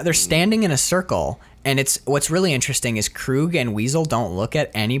they're standing in a circle, and it's what's really interesting is Krug and Weasel don't look at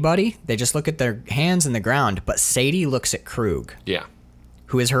anybody. They just look at their hands in the ground, but Sadie looks at Krug, Yeah.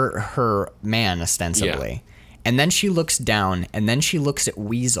 who is her man ostensibly. And then she looks down, and then she looks at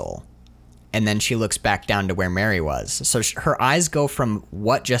Weasel, and then she looks back down to where Mary was. So her eyes go from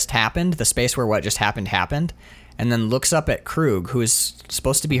what just happened, the space where what just happened, and then looks up at Krug, who is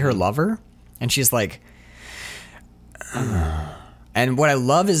supposed to be her lover, and she's like, and what I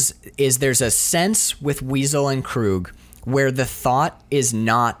love is there's a sense with Weasel and Krug where the thought is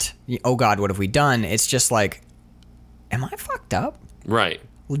not, oh God, what have we done? It's just like, am I fucked up? Right.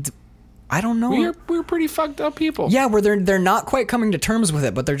 I don't know. We're pretty fucked up people. Yeah, where they're not quite coming to terms with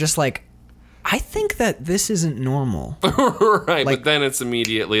it, but they're just like, I think that this isn't normal. Right. Like- but then it's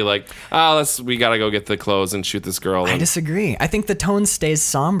immediately like, we gotta go get the clothes and shoot this girl. I And, disagree. I think the tone stays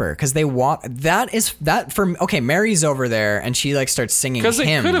somber because they walk. Mary's over there and she like starts singing hymns. because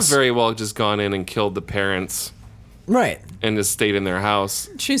it could have very well just gone in and killed the parents right. and just stayed in their house.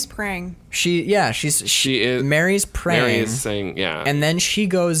 She's praying. She is- Mary's praying. Mary is saying, yeah. And then she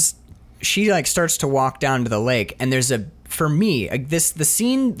like starts to walk down to the lake, and there's for me, the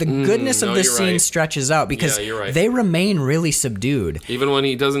scene, the goodness of no, this you're scene right. stretches out because Yeah, you're right. they remain really subdued. Even when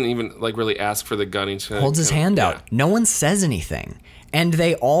he doesn't even like really ask for the gun, he Holds his hand out. No one says anything, and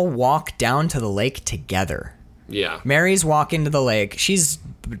they all walk down to the lake together. Yeah. Mary's walking to the lake. She's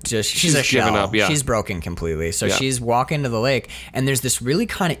a given shell. up, yeah. She's broken completely. So Yeah. she's walking to the lake, and there's this really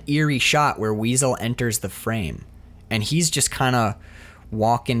kind of eerie shot where Weasel enters the frame, and he's just kind of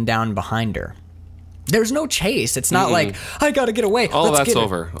walking down behind her. There's no chase. It's not like, I gotta get away. All Let's that's get her.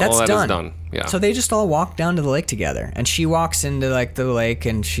 over. All That's that is done. done. Yeah. So they just all walk down to the lake together, and she walks into like the lake,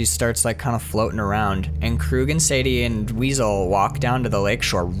 and she starts like kind of floating around. And Krug and Sadie and Weasel walk down to the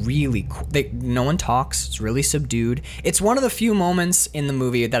lakeshore really. No one talks. It's really subdued. It's one of the few moments in the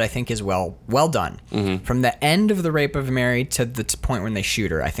movie that I think is well done. Mm-hmm. From the end of the rape of Mary to the point when they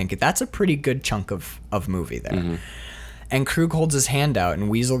shoot her, I think that's a pretty good chunk of movie there. Mm-hmm. And Krug holds his hand out, and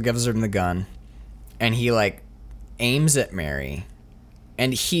Weasel gives him the gun, and he like aims at Mary,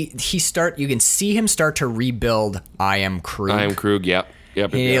 and you can see him start to rebuild I am Krug. I am Krug. Yep.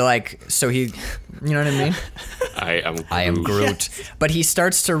 He you know what I mean? I am Groot. But he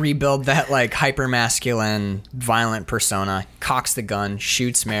starts to rebuild that like hyper masculine, violent persona. Cocks the gun,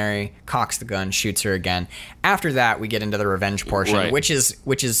 shoots Mary. Cocks the gun, shoots her again. After that, we get into the revenge portion, Right. which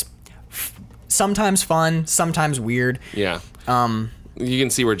is sometimes fun, sometimes weird. Yeah. You can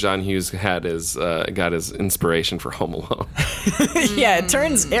see where John Hughes got his inspiration for Home Alone. Yeah,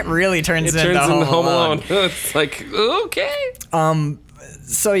 it really turns into Home Alone. It's like, okay.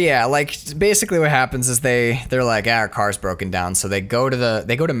 So yeah, like basically what happens is they're like, our car's broken down, so they go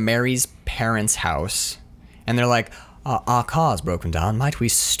to Mary's parents' house, and they're like, our car's broken down. Might we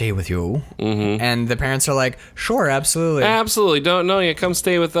stay with you? Mm-hmm. And the parents are like, sure, absolutely. Absolutely. Don't know you. Come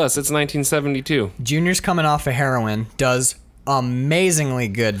stay with us. It's 1972. Junior's coming off of heroin, does amazingly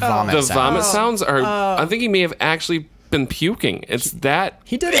good vomit The sounds. vomit sounds are. I think he may have actually been puking. It's that.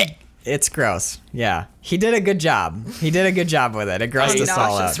 He did it. It's gross. Yeah. He did a good job. He did a good job with it. It grossed I'm us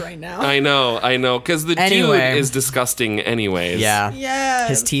all nauseous out. right now. I know. Because the Anyway. dude is disgusting anyways. Yeah. Yes.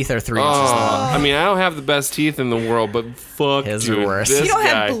 His teeth are 3 inches long. I mean, I don't have the best teeth in the world, but fuck, His are dude, worse. this You don't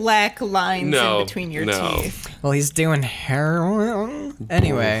guy. have black lines No, in between your no. teeth. Well, he's doing heroin.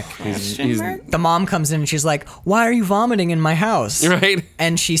 Anyway. Question mark? The mom comes in and she's like, why are you vomiting in my house? Right?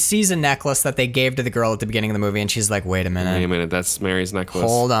 And she sees a necklace that they gave to the girl at the beginning of the movie, and she's like, wait a minute. Wait a minute, that's Mary's necklace.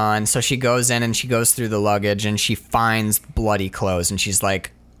 Hold on. So she goes in and she goes through the luggage and she finds bloody clothes, and she's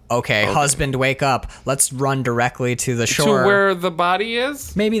like, okay, husband, wake up. Let's run directly to the To shore. where the body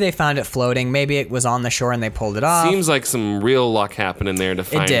is? Maybe they found it floating. Maybe it was on the shore and they pulled it off. Seems like some real luck happening there to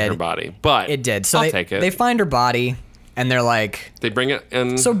find did. her body. But It did. So I'll they, take it. they find her body, and they're like, They bring it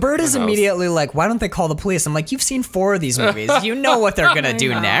in. so Bert is the house. immediately like, why don't they call the police? I'm like, you've seen 4 of these movies. You know what they're going to do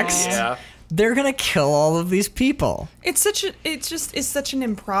next. Yeah. They're going to kill all of these people. It's such an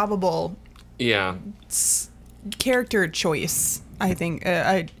improbable Yeah. character choice. I think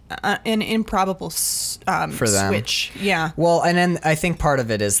an improbable For them. switch. Yeah. Well, and then I think part of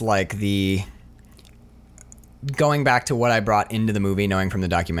it is like the going back to what I brought into the movie, knowing from the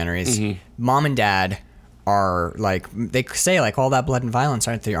documentaries, mom and dad are like, they say like all that blood and violence,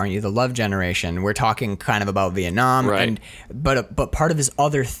 aren't you the love generation? We're talking kind of about Vietnam, Right. but part of his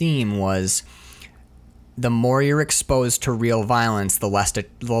other theme was the more you're exposed to real violence, the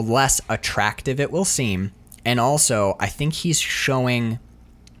less attractive it will seem. And also, I think he's showing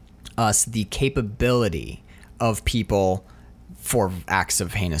us the capability of people for acts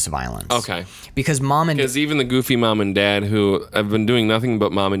of heinous violence. Okay. Because mom and Because even the goofy mom and dad who have been doing nothing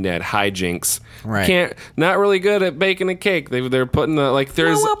but mom and dad hijinks, Right. not really good at baking a cake. They're putting the like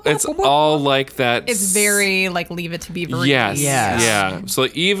it's all like that. It's very like Leave It to Beaver. Yes. Yes. Yeah. So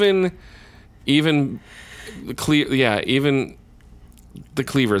even the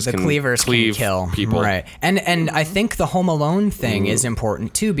cleavers the can cleavers cleave can kill people. right? And I think the Home Alone thing is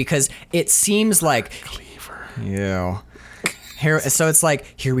important too, because it seems like yeah. Here, so it's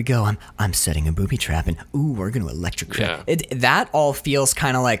like, here we go. I'm setting a booby trap, and ooh, we're gonna electrocute. Yeah. That all feels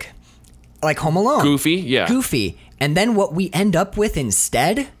kind of like Home Alone. Goofy, yeah. Goofy. And then what we end up with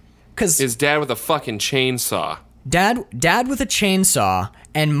instead, because His dad with a fucking chainsaw. dad with a chainsaw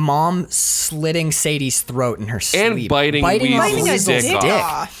and mom slitting Sadie's throat in her sleep, biting off Biting a Weasel's dick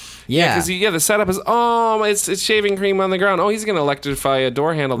off. Yeah. Because the setup is it's shaving cream on the ground. Oh, he's gonna electrify a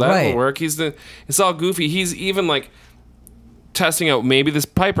door handle. That Right. will work. It's all goofy. He's even like testing out maybe this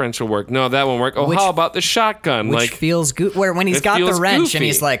pipe wrench will work. No, that won't work. Oh, Which- how about the shotgun? which Like feels good. Where when he's it got the feels wrench and goofy.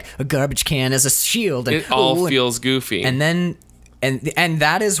 he's like a garbage can as a shield, and it all ooh, feels goofy. And then and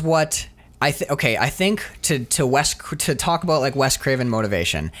that is what I think. Okay, I think to talk about like Wes Craven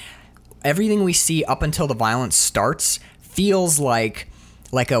motivation, everything we see up until the violence starts feels like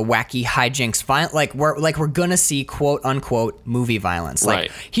a wacky hijinks like we're gonna see quote unquote movie violence. Like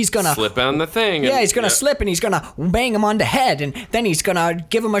Right. he's gonna slip on the thing. yeah, he's gonna slip and he's gonna bang him on the head, and then he's gonna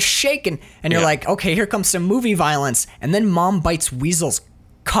give him a shake, and you're Yeah. like, okay, here comes some movie violence, and then mom bites Weasel's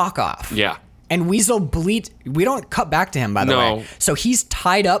cock off. Yeah. And Weasel bleeds. We don't cut back to him, by the No. way. So he's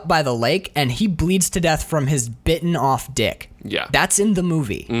tied up by the lake, and he bleeds to death from his bitten off dick. Yeah. That's in the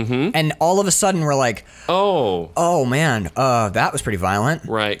movie. Mm-hmm. And all of a sudden, we're like, oh man, that was pretty violent.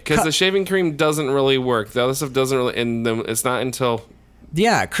 Right, because the shaving cream doesn't really work. The other stuff doesn't really, and it's not until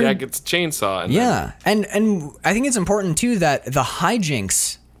Yeah, Jack gets a chainsaw. And yeah, and I think it's important too that the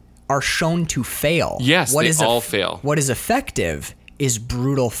hijinks are shown to fail. Yes, they all fail. What is effective is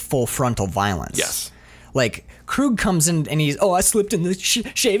brutal, full frontal violence. Yes. Like Krug comes in and he's, I slipped in the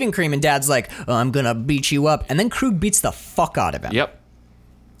shaving cream, and Dad's like, I'm gonna beat you up, and then Krug beats the fuck out of him. Yep.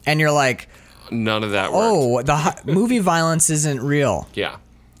 And you're like, None of that worked. movie violence isn't real. Yeah.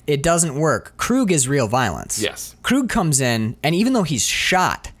 It doesn't work. Krug is real violence. Yes. Krug comes in, and even though he's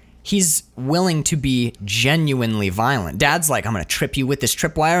shot, he's willing to be genuinely violent. Dad's like, I'm going to trip you with this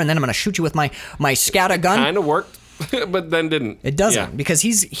tripwire, and then I'm going to shoot you with my scatter gun. Kind of worked, but then didn't. It doesn't, Yeah. because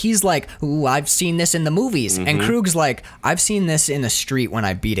he's like, ooh, I've seen this in the movies. And Krug's like, I've seen this in the street when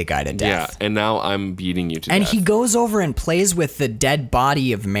I beat a guy to Yeah, death. and now I'm beating you to And death. he goes over and plays with the dead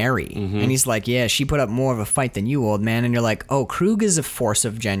body of Mary. Mm-hmm. And he's like, yeah, she put up more of a fight than you, old man. And you're like, oh, Krug is a force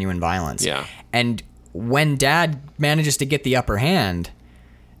of genuine violence. Yeah. And when Dad manages to get the upper hand,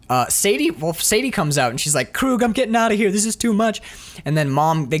 Sadie comes out and she's like, Krug, I'm getting out of here. This is too much. And then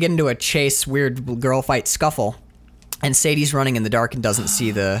Mom, they get into a chase, weird girl fight scuffle. And Sadie's running in the dark and doesn't see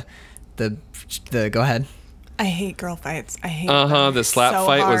the go ahead. I hate girl fights. I hate The them slap so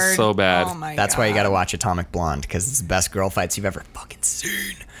fight was hard. so bad. Oh my That's why you God. got to watch Atomic Blonde, because it's the best girl fights you've ever fucking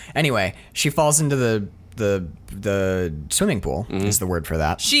seen. Anyway, she falls into the swimming pool is the word for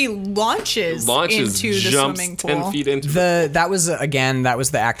that. She launches into the jumps swimming pool. 10 feet into That was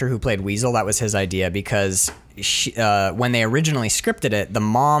the actor who played Weasel. That was his idea, because when they originally scripted it, the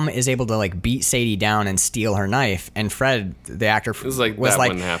mom is able to like beat Sadie down and steal her knife, and Fred, the actor, was like, that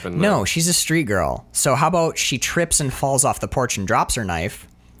wouldn't happen, No, no. she's a street girl. So how about she trips and falls off the porch and drops her knife,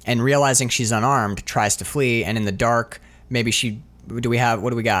 and realizing she's unarmed, tries to flee, and in the dark, maybe what do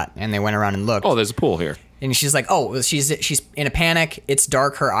we got? And they went around and looked. Oh, there's a pool here. And she's like, she's in a panic. It's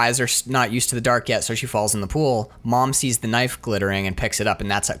dark. Her eyes are not used to the dark yet, so she falls in the pool. Mom sees the knife glittering and picks it up,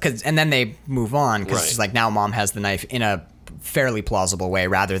 and and then they move on, because Right. she's like, now Mom has the knife in a fairly plausible way,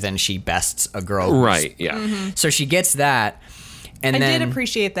 rather than she bests a girl. Right, yeah. So she gets that, and I then did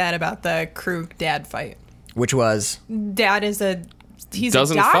appreciate that about the Krug dad fight. which was Dad is he's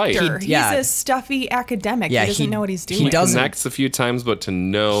Doesn't a fight. doctor. Yeah. He's a stuffy academic. Yeah, he doesn't he- know what he's he doing. doesn't- Connects a few times, but to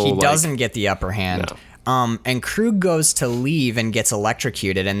know he like, doesn't get the upper hand. No. And Krug goes to leave and gets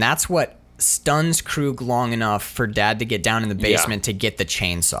electrocuted, and that's what stuns Krug long enough for Dad to get down in the basement to get the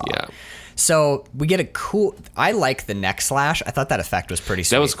chainsaw. Yeah. So we get a cool. I like the neck slash. I thought that effect was pretty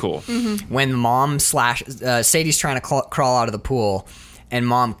sweet. That was cool. When Mom Sadie's trying to crawl out of the pool, and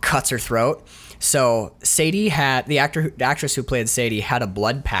Mom cuts her throat. So Sadie had the actress who played Sadie had a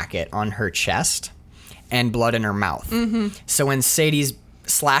blood packet on her chest and blood in her mouth. So when Sadie's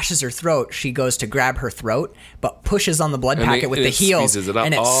slashes her throat, she goes to grab her throat, but pushes on the blood packet with the heels,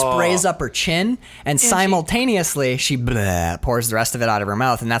 and it sprays up her chin, and simultaneously she pours the rest of it out of her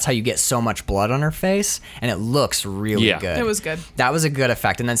mouth, and that's how you get so much blood on her face, and it looks really good. It was good. That was a good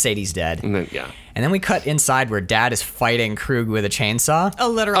effect, and then Sadie's dead. And then we cut inside where Dad is fighting Krug with a chainsaw. A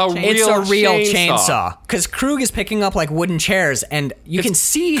literal chainsaw. It's a real chainsaw. Because Krug is picking up like wooden chairs, and you can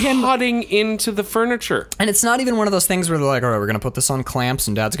see him cutting into the furniture. And it's not even one of those things where they're like, all right, we're going to put this on clamps,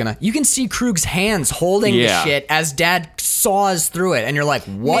 and Dad's going to... You can see Krug's hands holding the shit as Dad saws through it, and you're like,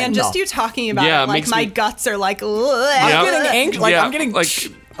 what? Man, just you talking about it, like my guts are like... I'm getting angry. Like, I'm getting...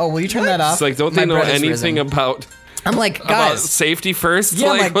 Oh, will you turn that off? It's like, don't they know anything about... I'm like, guys, about safety first.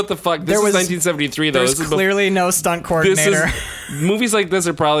 Yeah, like, what the fuck? This is 1973, though. There's clearly no stunt coordinator. Movies like this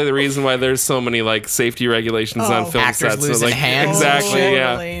are probably the reason why there's so many like safety regulations on film actors sets. Losing so, like, hands. Exactly.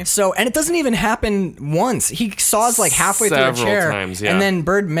 Yeah. So, and it doesn't even happen once. He saws like halfway through a chair, times, yeah. and then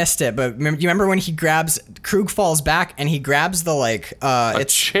Bird missed it. But you remember when he grabs Krug falls back and he grabs the like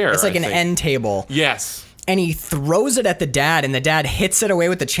it's chair. It's like an end table. Yes. And he throws it at the Dad, and the Dad hits it away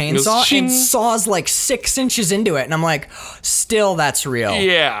with the chainsaw and saws like 6 inches into it. And I'm like, still, that's real.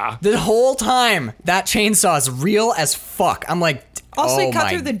 Yeah. The whole time, that chainsaw is real as fuck. I'm like, also, he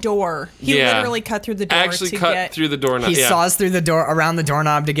cut through the door. He literally cut through the door. Actually cut through the doorknob. He saws through the door, around the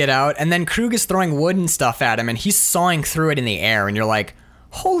doorknob to get out. And then Krug is throwing wood and stuff at him, and he's sawing through it in the air. And you're like,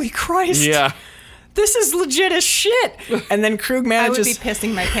 holy Christ. Yeah. This is legit as shit. And then Krug manages... I would be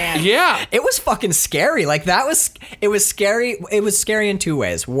pissing my pants. Yeah. It was fucking scary. Like, it was scary. It was scary in two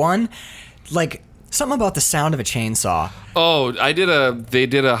ways. One, like, something about the sound of a chainsaw. Oh, they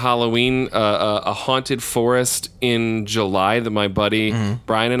did a Halloween, a haunted forest in July that my buddy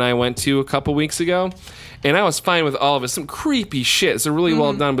Brian and I went to a couple weeks ago. And I was fine with all of it. Some creepy shit. It's really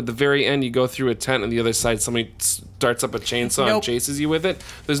well done, but the very end, you go through a tent, and the other side, somebody starts up a chainsaw and chases you with it.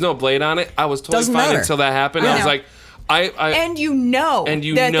 There's no blade on it. I was totally fine until that happened. I was like, and you know that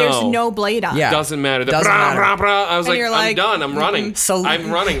there's no blade on it. Yeah. Doesn't matter. Doesn't matter. I was and like, I'm done. I'm running. I'm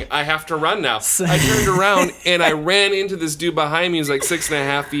running. I have to run now. I turned around and I ran into this dude behind me who's like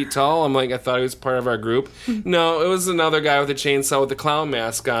 6.5 feet tall. I'm like, I thought he was part of our group. No, it was another guy with a chainsaw with a clown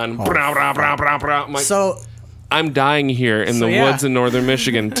mask on. I'm like, I'm dying here in the woods in northern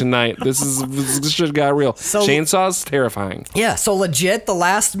Michigan tonight. This shit got real. Chainsaws, terrifying. Yeah, so legit, the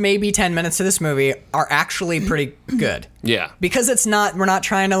last maybe 10 minutes of this movie are actually pretty good. Yeah. Because we're not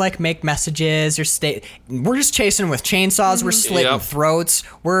trying to like make messages or we're just chasing with chainsaws, we're slitting throats,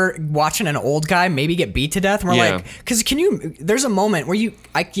 we're watching an old guy maybe get beat to death, and we're like, because there's a moment where you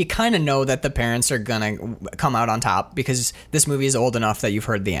kind of know that the parents are gonna come out on top because this movie is old enough that you've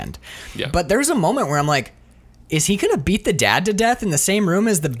heard the end. Yeah. But there's a moment where I'm like, is he going to beat the dad to death in the same room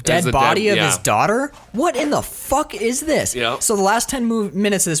as the dead body of his daughter? What in the fuck is this? Yeah. So the last 10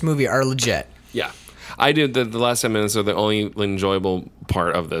 minutes of this movie are legit. Yeah. I did. The last 10 minutes are the only enjoyable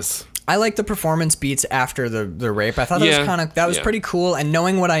part of this. I like the performance beats after the rape. I thought that was pretty cool. And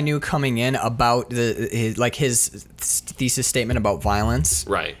knowing what I knew coming in about his thesis statement about violence.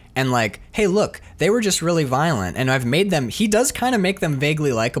 Right. And like, hey, look, they were just really violent. And he does kind of make them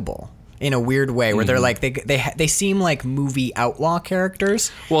vaguely likable. In a weird way, where they're like they seem like movie outlaw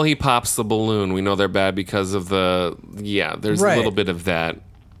characters. Well, he pops the balloon. We know they're bad because of there's a little bit of that.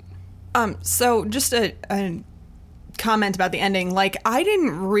 So just a comment about the ending. Like, I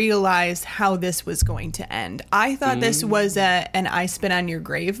didn't realize how this was going to end. I thought this was an I Spit on Your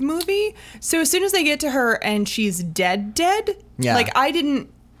Grave movie. So as soon as they get to her and she's dead, like I didn't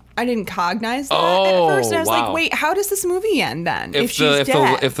cognize that at first. And I was like, wait, how does this movie end then? If she's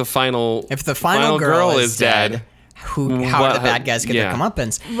dead? If the final girl is dead, how are the bad guys get their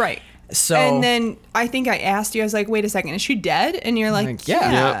comeuppance? Right. So, and then I think I asked you, I was like, wait a second, is she dead? And you're like,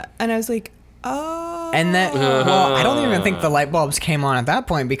 yeah. And I was like, oh. And then, well, I don't even think the light bulbs came on at that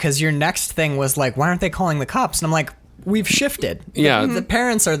point, because your next thing was like, why aren't they calling the cops? And I'm like, we've shifted. Yeah. The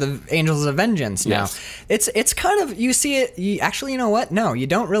parents are the angels of vengeance now. Yes. It's kind of, you see it, you know what? No, you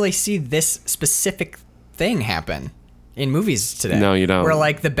don't really see this specific thing happen in movies today. No, you don't. Where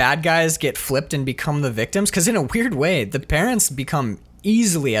like the bad guys get flipped and become the victims. Because in a weird way, the parents become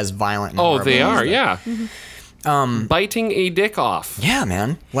easily as violent. Oh, they are, yeah. Biting a dick off. Yeah,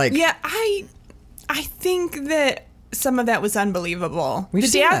 man. Like, yeah, I think that some of that was unbelievable. We've The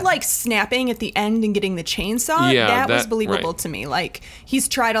seen dad that. like snapping at the end and getting the chainsaw, Yeah, that was that- believable right. to me. Like he's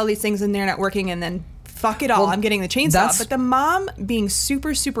tried all these things and they're not working, and then fuck it all, Well, I'm getting the chainsaw. that's- But the mom being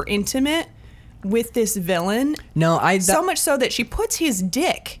super, super intimate with this villain, No, so much so that she puts his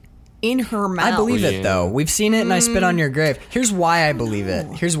dick in her mouth. I believe Yeah. it though. We've seen it, and I spit on your grave. Here's why I believe it.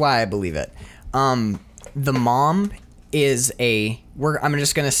 Here's why I believe it. The mom is I'm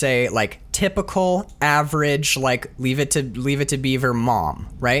just gonna say like typical, average, like leave it to Beaver mom,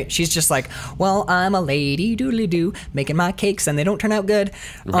 right? She's just like, well, I'm a lady, doodly doo, making my cakes, and they don't turn out good.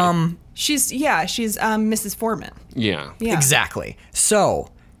 She's Mrs. Foreman. Yeah. Yeah. Exactly. So,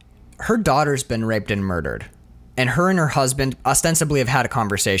 her daughter's been raped and murdered. And her and her husband ostensibly have had a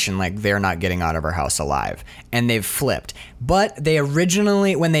conversation like they're not getting out of her house alive. And they've flipped. But they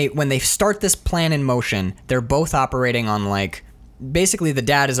originally, when they start this plan in motion, they're both operating on like, basically the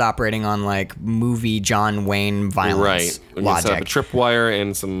dad is operating on like movie John Wayne violence Right. You set up a logic. tripwire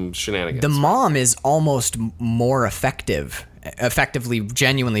and some shenanigans. The mom is almost more effectively,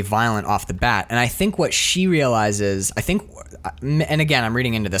 genuinely violent off the bat. And I think what she realizes, and again, I'm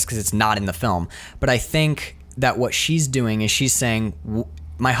reading into this because it's not in the film, but I think that what she's doing is she's saying,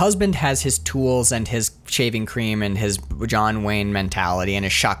 my husband has his tools and his shaving cream and his John Wayne mentality and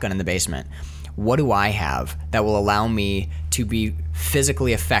his shotgun in the basement. What do I have that will allow me to be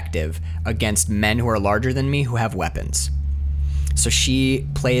physically effective against men who are larger than me who have weapons? So she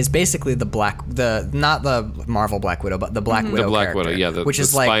plays basically not the Marvel Black Widow, but the Black Widow the Black character, Widow, yeah, which the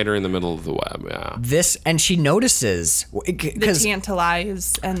is like spider in the middle of the web, yeah. this, and she notices The because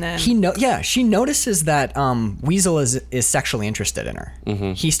tantalize, and then she notices that Weasel is sexually interested in her.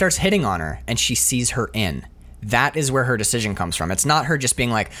 Mm-hmm. He starts hitting on her, and she sees her in. That is where her decision comes from. It's not her just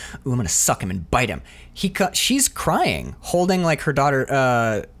being like, "Ooh, I'm gonna suck him and bite him." She's crying, holding like her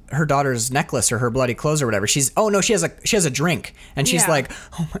daughter's necklace or her bloody clothes or whatever. She has a drink, and she's Yeah. like,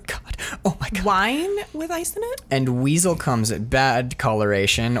 oh my god. wine with ice in it. And Weasel comes at bad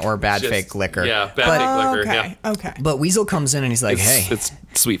coloration or bad Just- fake liquor. Yeah, bad fake liquor, Okay, yeah. okay. But Weasel comes in and he's like, hey, It's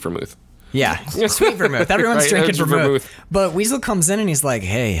sweet vermouth. yeah, sweet vermouth. Everyone's Right, drinking it's vermouth. vermouth. But Weasel comes in and he's like,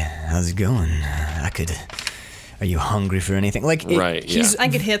 hey, how's it going? Are you hungry for anything? Like, Right, he's I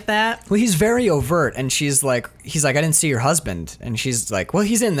could hit that. well, he's very overt, and he's like, I didn't see your husband, and she's like, well,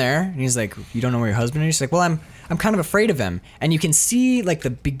 he's in there, and he's like, you don't know where your husband is? She's like, well, I'm kind of afraid of him, and you can see like the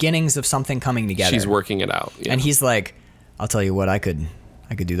beginnings of something coming together. She's working it out. Yeah. And he's like, I'll tell you what, I could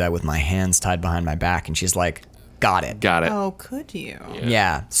do that with my hands tied behind my back, and she's like, got it. Got it. Oh, could you?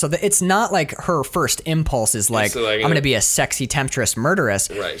 Yeah. So it's not like her first impulse is like, so, like, I'm going to be a sexy temptress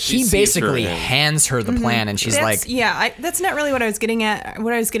murderess. Right, she He sees basically her and- hands her the plan, and she's like, That's not really what I was getting at.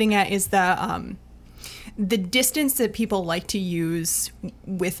 What I was getting at is the distance that people like to use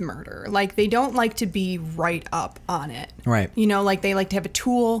with murder. Like they don't like to be right up on it. Right. You know, like they like to have a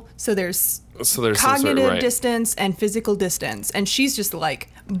tool. So there's So there's cognitive some sort of, right. distance and physical distance, and she's just like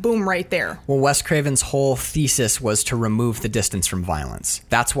boom right there. well, Wes Craven's whole thesis was to remove the distance from violence.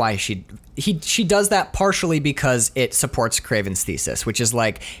 That's why she does that partially because it supports Craven's thesis, which is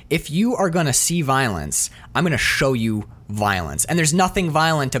like, if you are going to see violence, I'm going to show you violence. And there's nothing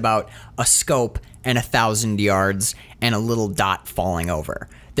violent about a scope and 1,000 yards and a little dot falling over.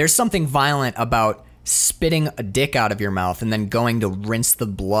 There's something violent about spitting a dick out of your mouth and then going to rinse the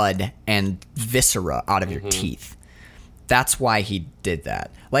blood and viscera out of your teeth. That's why he did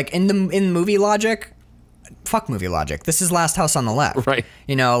that. Like in movie logic, fuck movie logic. This is Last House on the Left. Right.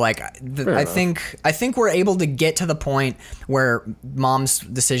 You know, like I think we're able to get to the point where mom's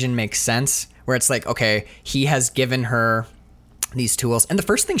decision makes sense, where it's like, okay, he has given her these tools, and the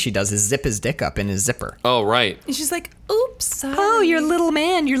first thing she does is zip his dick up in his zipper. Oh, right. And she's like, oops, sorry. Oh, you're little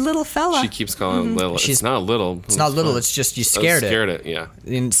man, you're little fella. She keeps calling it little. She's- It's not little. It's not little, it's just you scared it. Scared it, yeah.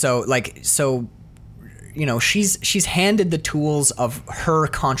 And so you know, she's handed the tools of her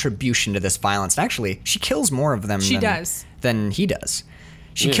contribution to this violence. Actually, she kills more of them than he does.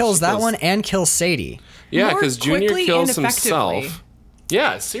 She Yeah, kills she that does. one and kills Sadie. Yeah, More because Junior quickly kills and effectively. himself.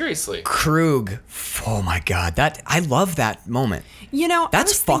 Yeah, seriously. Krug. Oh my god, I love that moment. You know,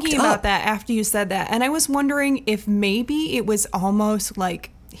 That's I was thinking fucked up. about that after you said that, and I was wondering if maybe it was almost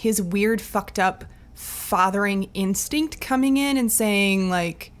like his weird, fucked up fathering instinct coming in and saying,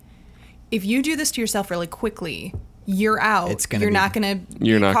 like, if you do this to yourself really quickly, you're out. It's gonna you're be- not gonna be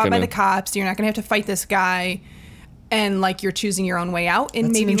You're not caught by gonna- the cops. You're not gonna have to fight this guy, and like you're choosing your own way out. And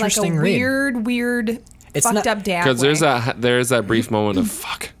That's an maybe like a interesting read. weird, It's fucked not- up dad. Because way. there's that brief moment of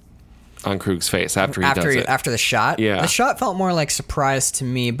fuck. on Krug's face after he does it. After the shot. Yeah. The shot felt more like surprise to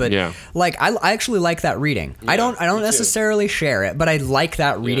me, but Yeah. like I actually like that reading. I don't me too. necessarily share it, but I like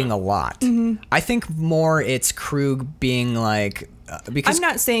that reading Yeah. a lot. I think more it's Krug being like because I'm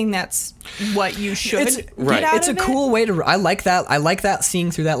not saying that's what you should It's- get Right. out it's a of it. cool way to I like that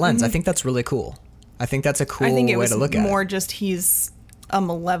seeing through that lens. I think that's really cool. I think that's a cool I think it way was to look at more it. just he's a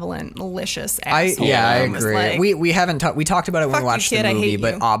malevolent, malicious I asshole. agree. It was like, we haven't we talked about it when "Fuck we you, watched kid, the I movie, hate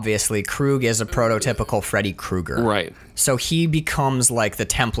but you." obviously Krug is a prototypical Freddy Krueger. Right. So he becomes like the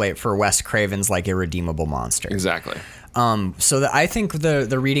template for Wes Craven's like irredeemable monster. Exactly. So I think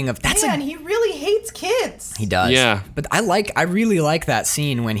the reading of that's man, he really hates kids. he does. Yeah. But I really like that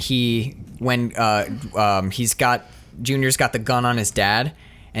scene when he's got Junior's got the gun on his dad.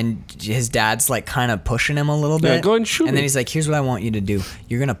 And his dad's like kind of pushing him a little bit. Yeah, go ahead and shoot And then me. he's like, "Here's what I want you to do.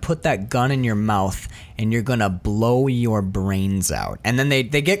 You're gonna put that gun in your mouth, and you're gonna blow your brains out." And then they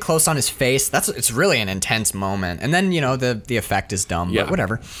get close on his face. It's really an intense moment. And then the effect is dumb, Yeah. but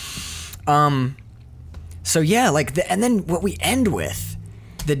whatever. So yeah, and then what we end with,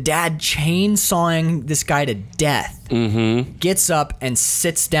 the dad chainsawing this guy to death. Mm-hmm. Gets up and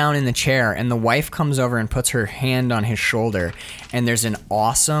sits down in the chair, and the wife comes over and puts her hand on his shoulder, and there's an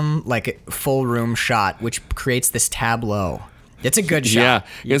awesome full room shot which creates this tableau. It's a good shot.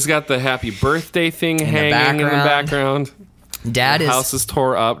 Yeah. It's got the happy birthday thing hanging in the background. Dad The is house is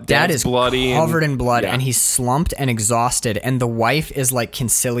tore up. Dad Dad's is bloody, covered in blood, yeah. and he's slumped and exhausted. And the wife is like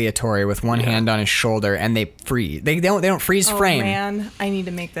conciliatory with one hand on his shoulder, and they freeze. They don't freeze Oh frame, man, I need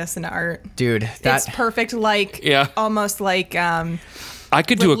to make this into art. dude. It's perfect, almost like I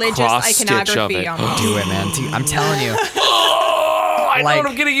could do a religious cross stitch of iconography it. almost. do it, man. Dude, I'm telling you. I know what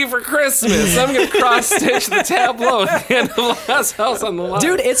I'm getting you for Christmas. I'm gonna cross stitch the tableau at the end of Last House on the Left.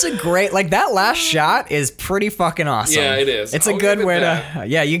 Dude, it's a great that last shot is pretty fucking awesome. Yeah, it is. It's I'll a good give it way that. to.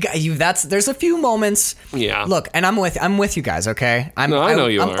 Yeah, there's a few moments. Yeah. Look, and I'm with you guys. Okay. I know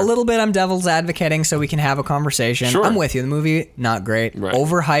you I'm are. a little bit. I'm devil's advocating so we can have a conversation. Sure. I'm with you. The movie not great. Right.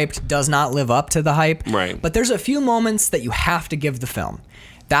 Overhyped. Does not live up to the hype. Right. But there's a few moments that you have to give the film.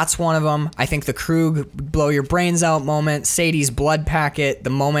 That's one of them. I think the Krug blow your brains out moment, Sadie's blood packet, the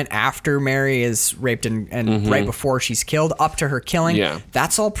moment after Mary is raped and right before she's killed, up to her killing. Yeah.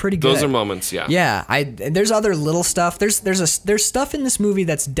 That's all pretty good. Those are moments, yeah. Yeah, there's other little stuff. There's stuff in this movie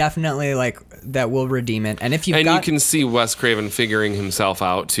that's definitely that will redeem it. And if you You can see Wes Craven figuring himself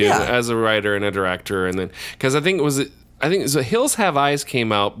out too Yeah. as a writer and a director, and then because I think Hills Have Eyes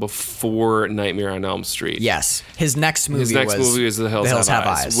came out before Nightmare on Elm Street. yes, his next movie His next was movie is The Hills, Have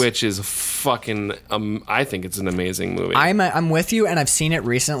Eyes, Eyes. which is fucking. I think it's an amazing movie. I'm with you, and I've seen it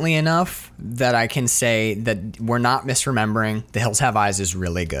recently enough that I can say that we're not misremembering. The Hills Have Eyes is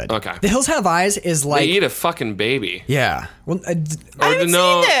really good. Okay. The Hills Have Eyes is they like eat a fucking baby. yeah. Well, I haven't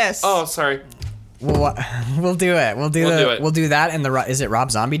seen this. Oh, sorry. we'll do it. We'll do it. We'll do that. And is it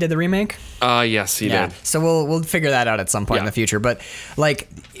Rob Zombie did the remake? Yes, he did. So we'll figure that out at some point in Yeah. the future. But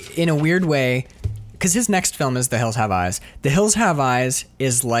in a weird way, because his next film is The Hills Have Eyes. The Hills Have Eyes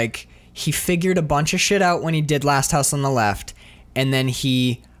is like he figured a bunch of shit out when he did Last House on the Left, and then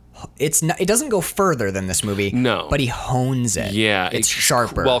it doesn't go further than this movie. No. But he hones it. Yeah, It's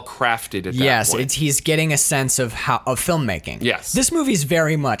sharper. well crafted at that Yes, point. he's getting a sense of filmmaking. Yes. This movie's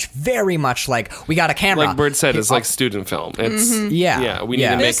very much like we got a camera. Like Bird said, it's like student film. It's Yeah. we need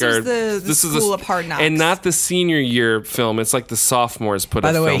to make This our. is the School of Hard Knocks. and not the senior year film. It's like the sophomores put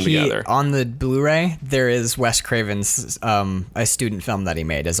By a the way, film together. on the Blu-ray, there is Wes Craven's a student film that he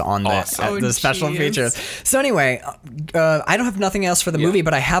made is on Awesome. the Oh, special jeez. features. So anyway, I don't have nothing else for the movie,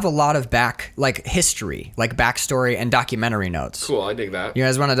 but I have a lot of history, backstory and documentary notes. Cool, I dig that. You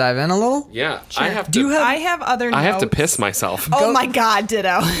guys want to dive in a little? Yeah, I have to. Do you have? I have other notes. I have to piss myself. Oh my god,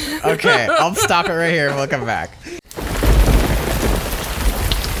 ditto. Okay, I'll stop it right here and we'll come back.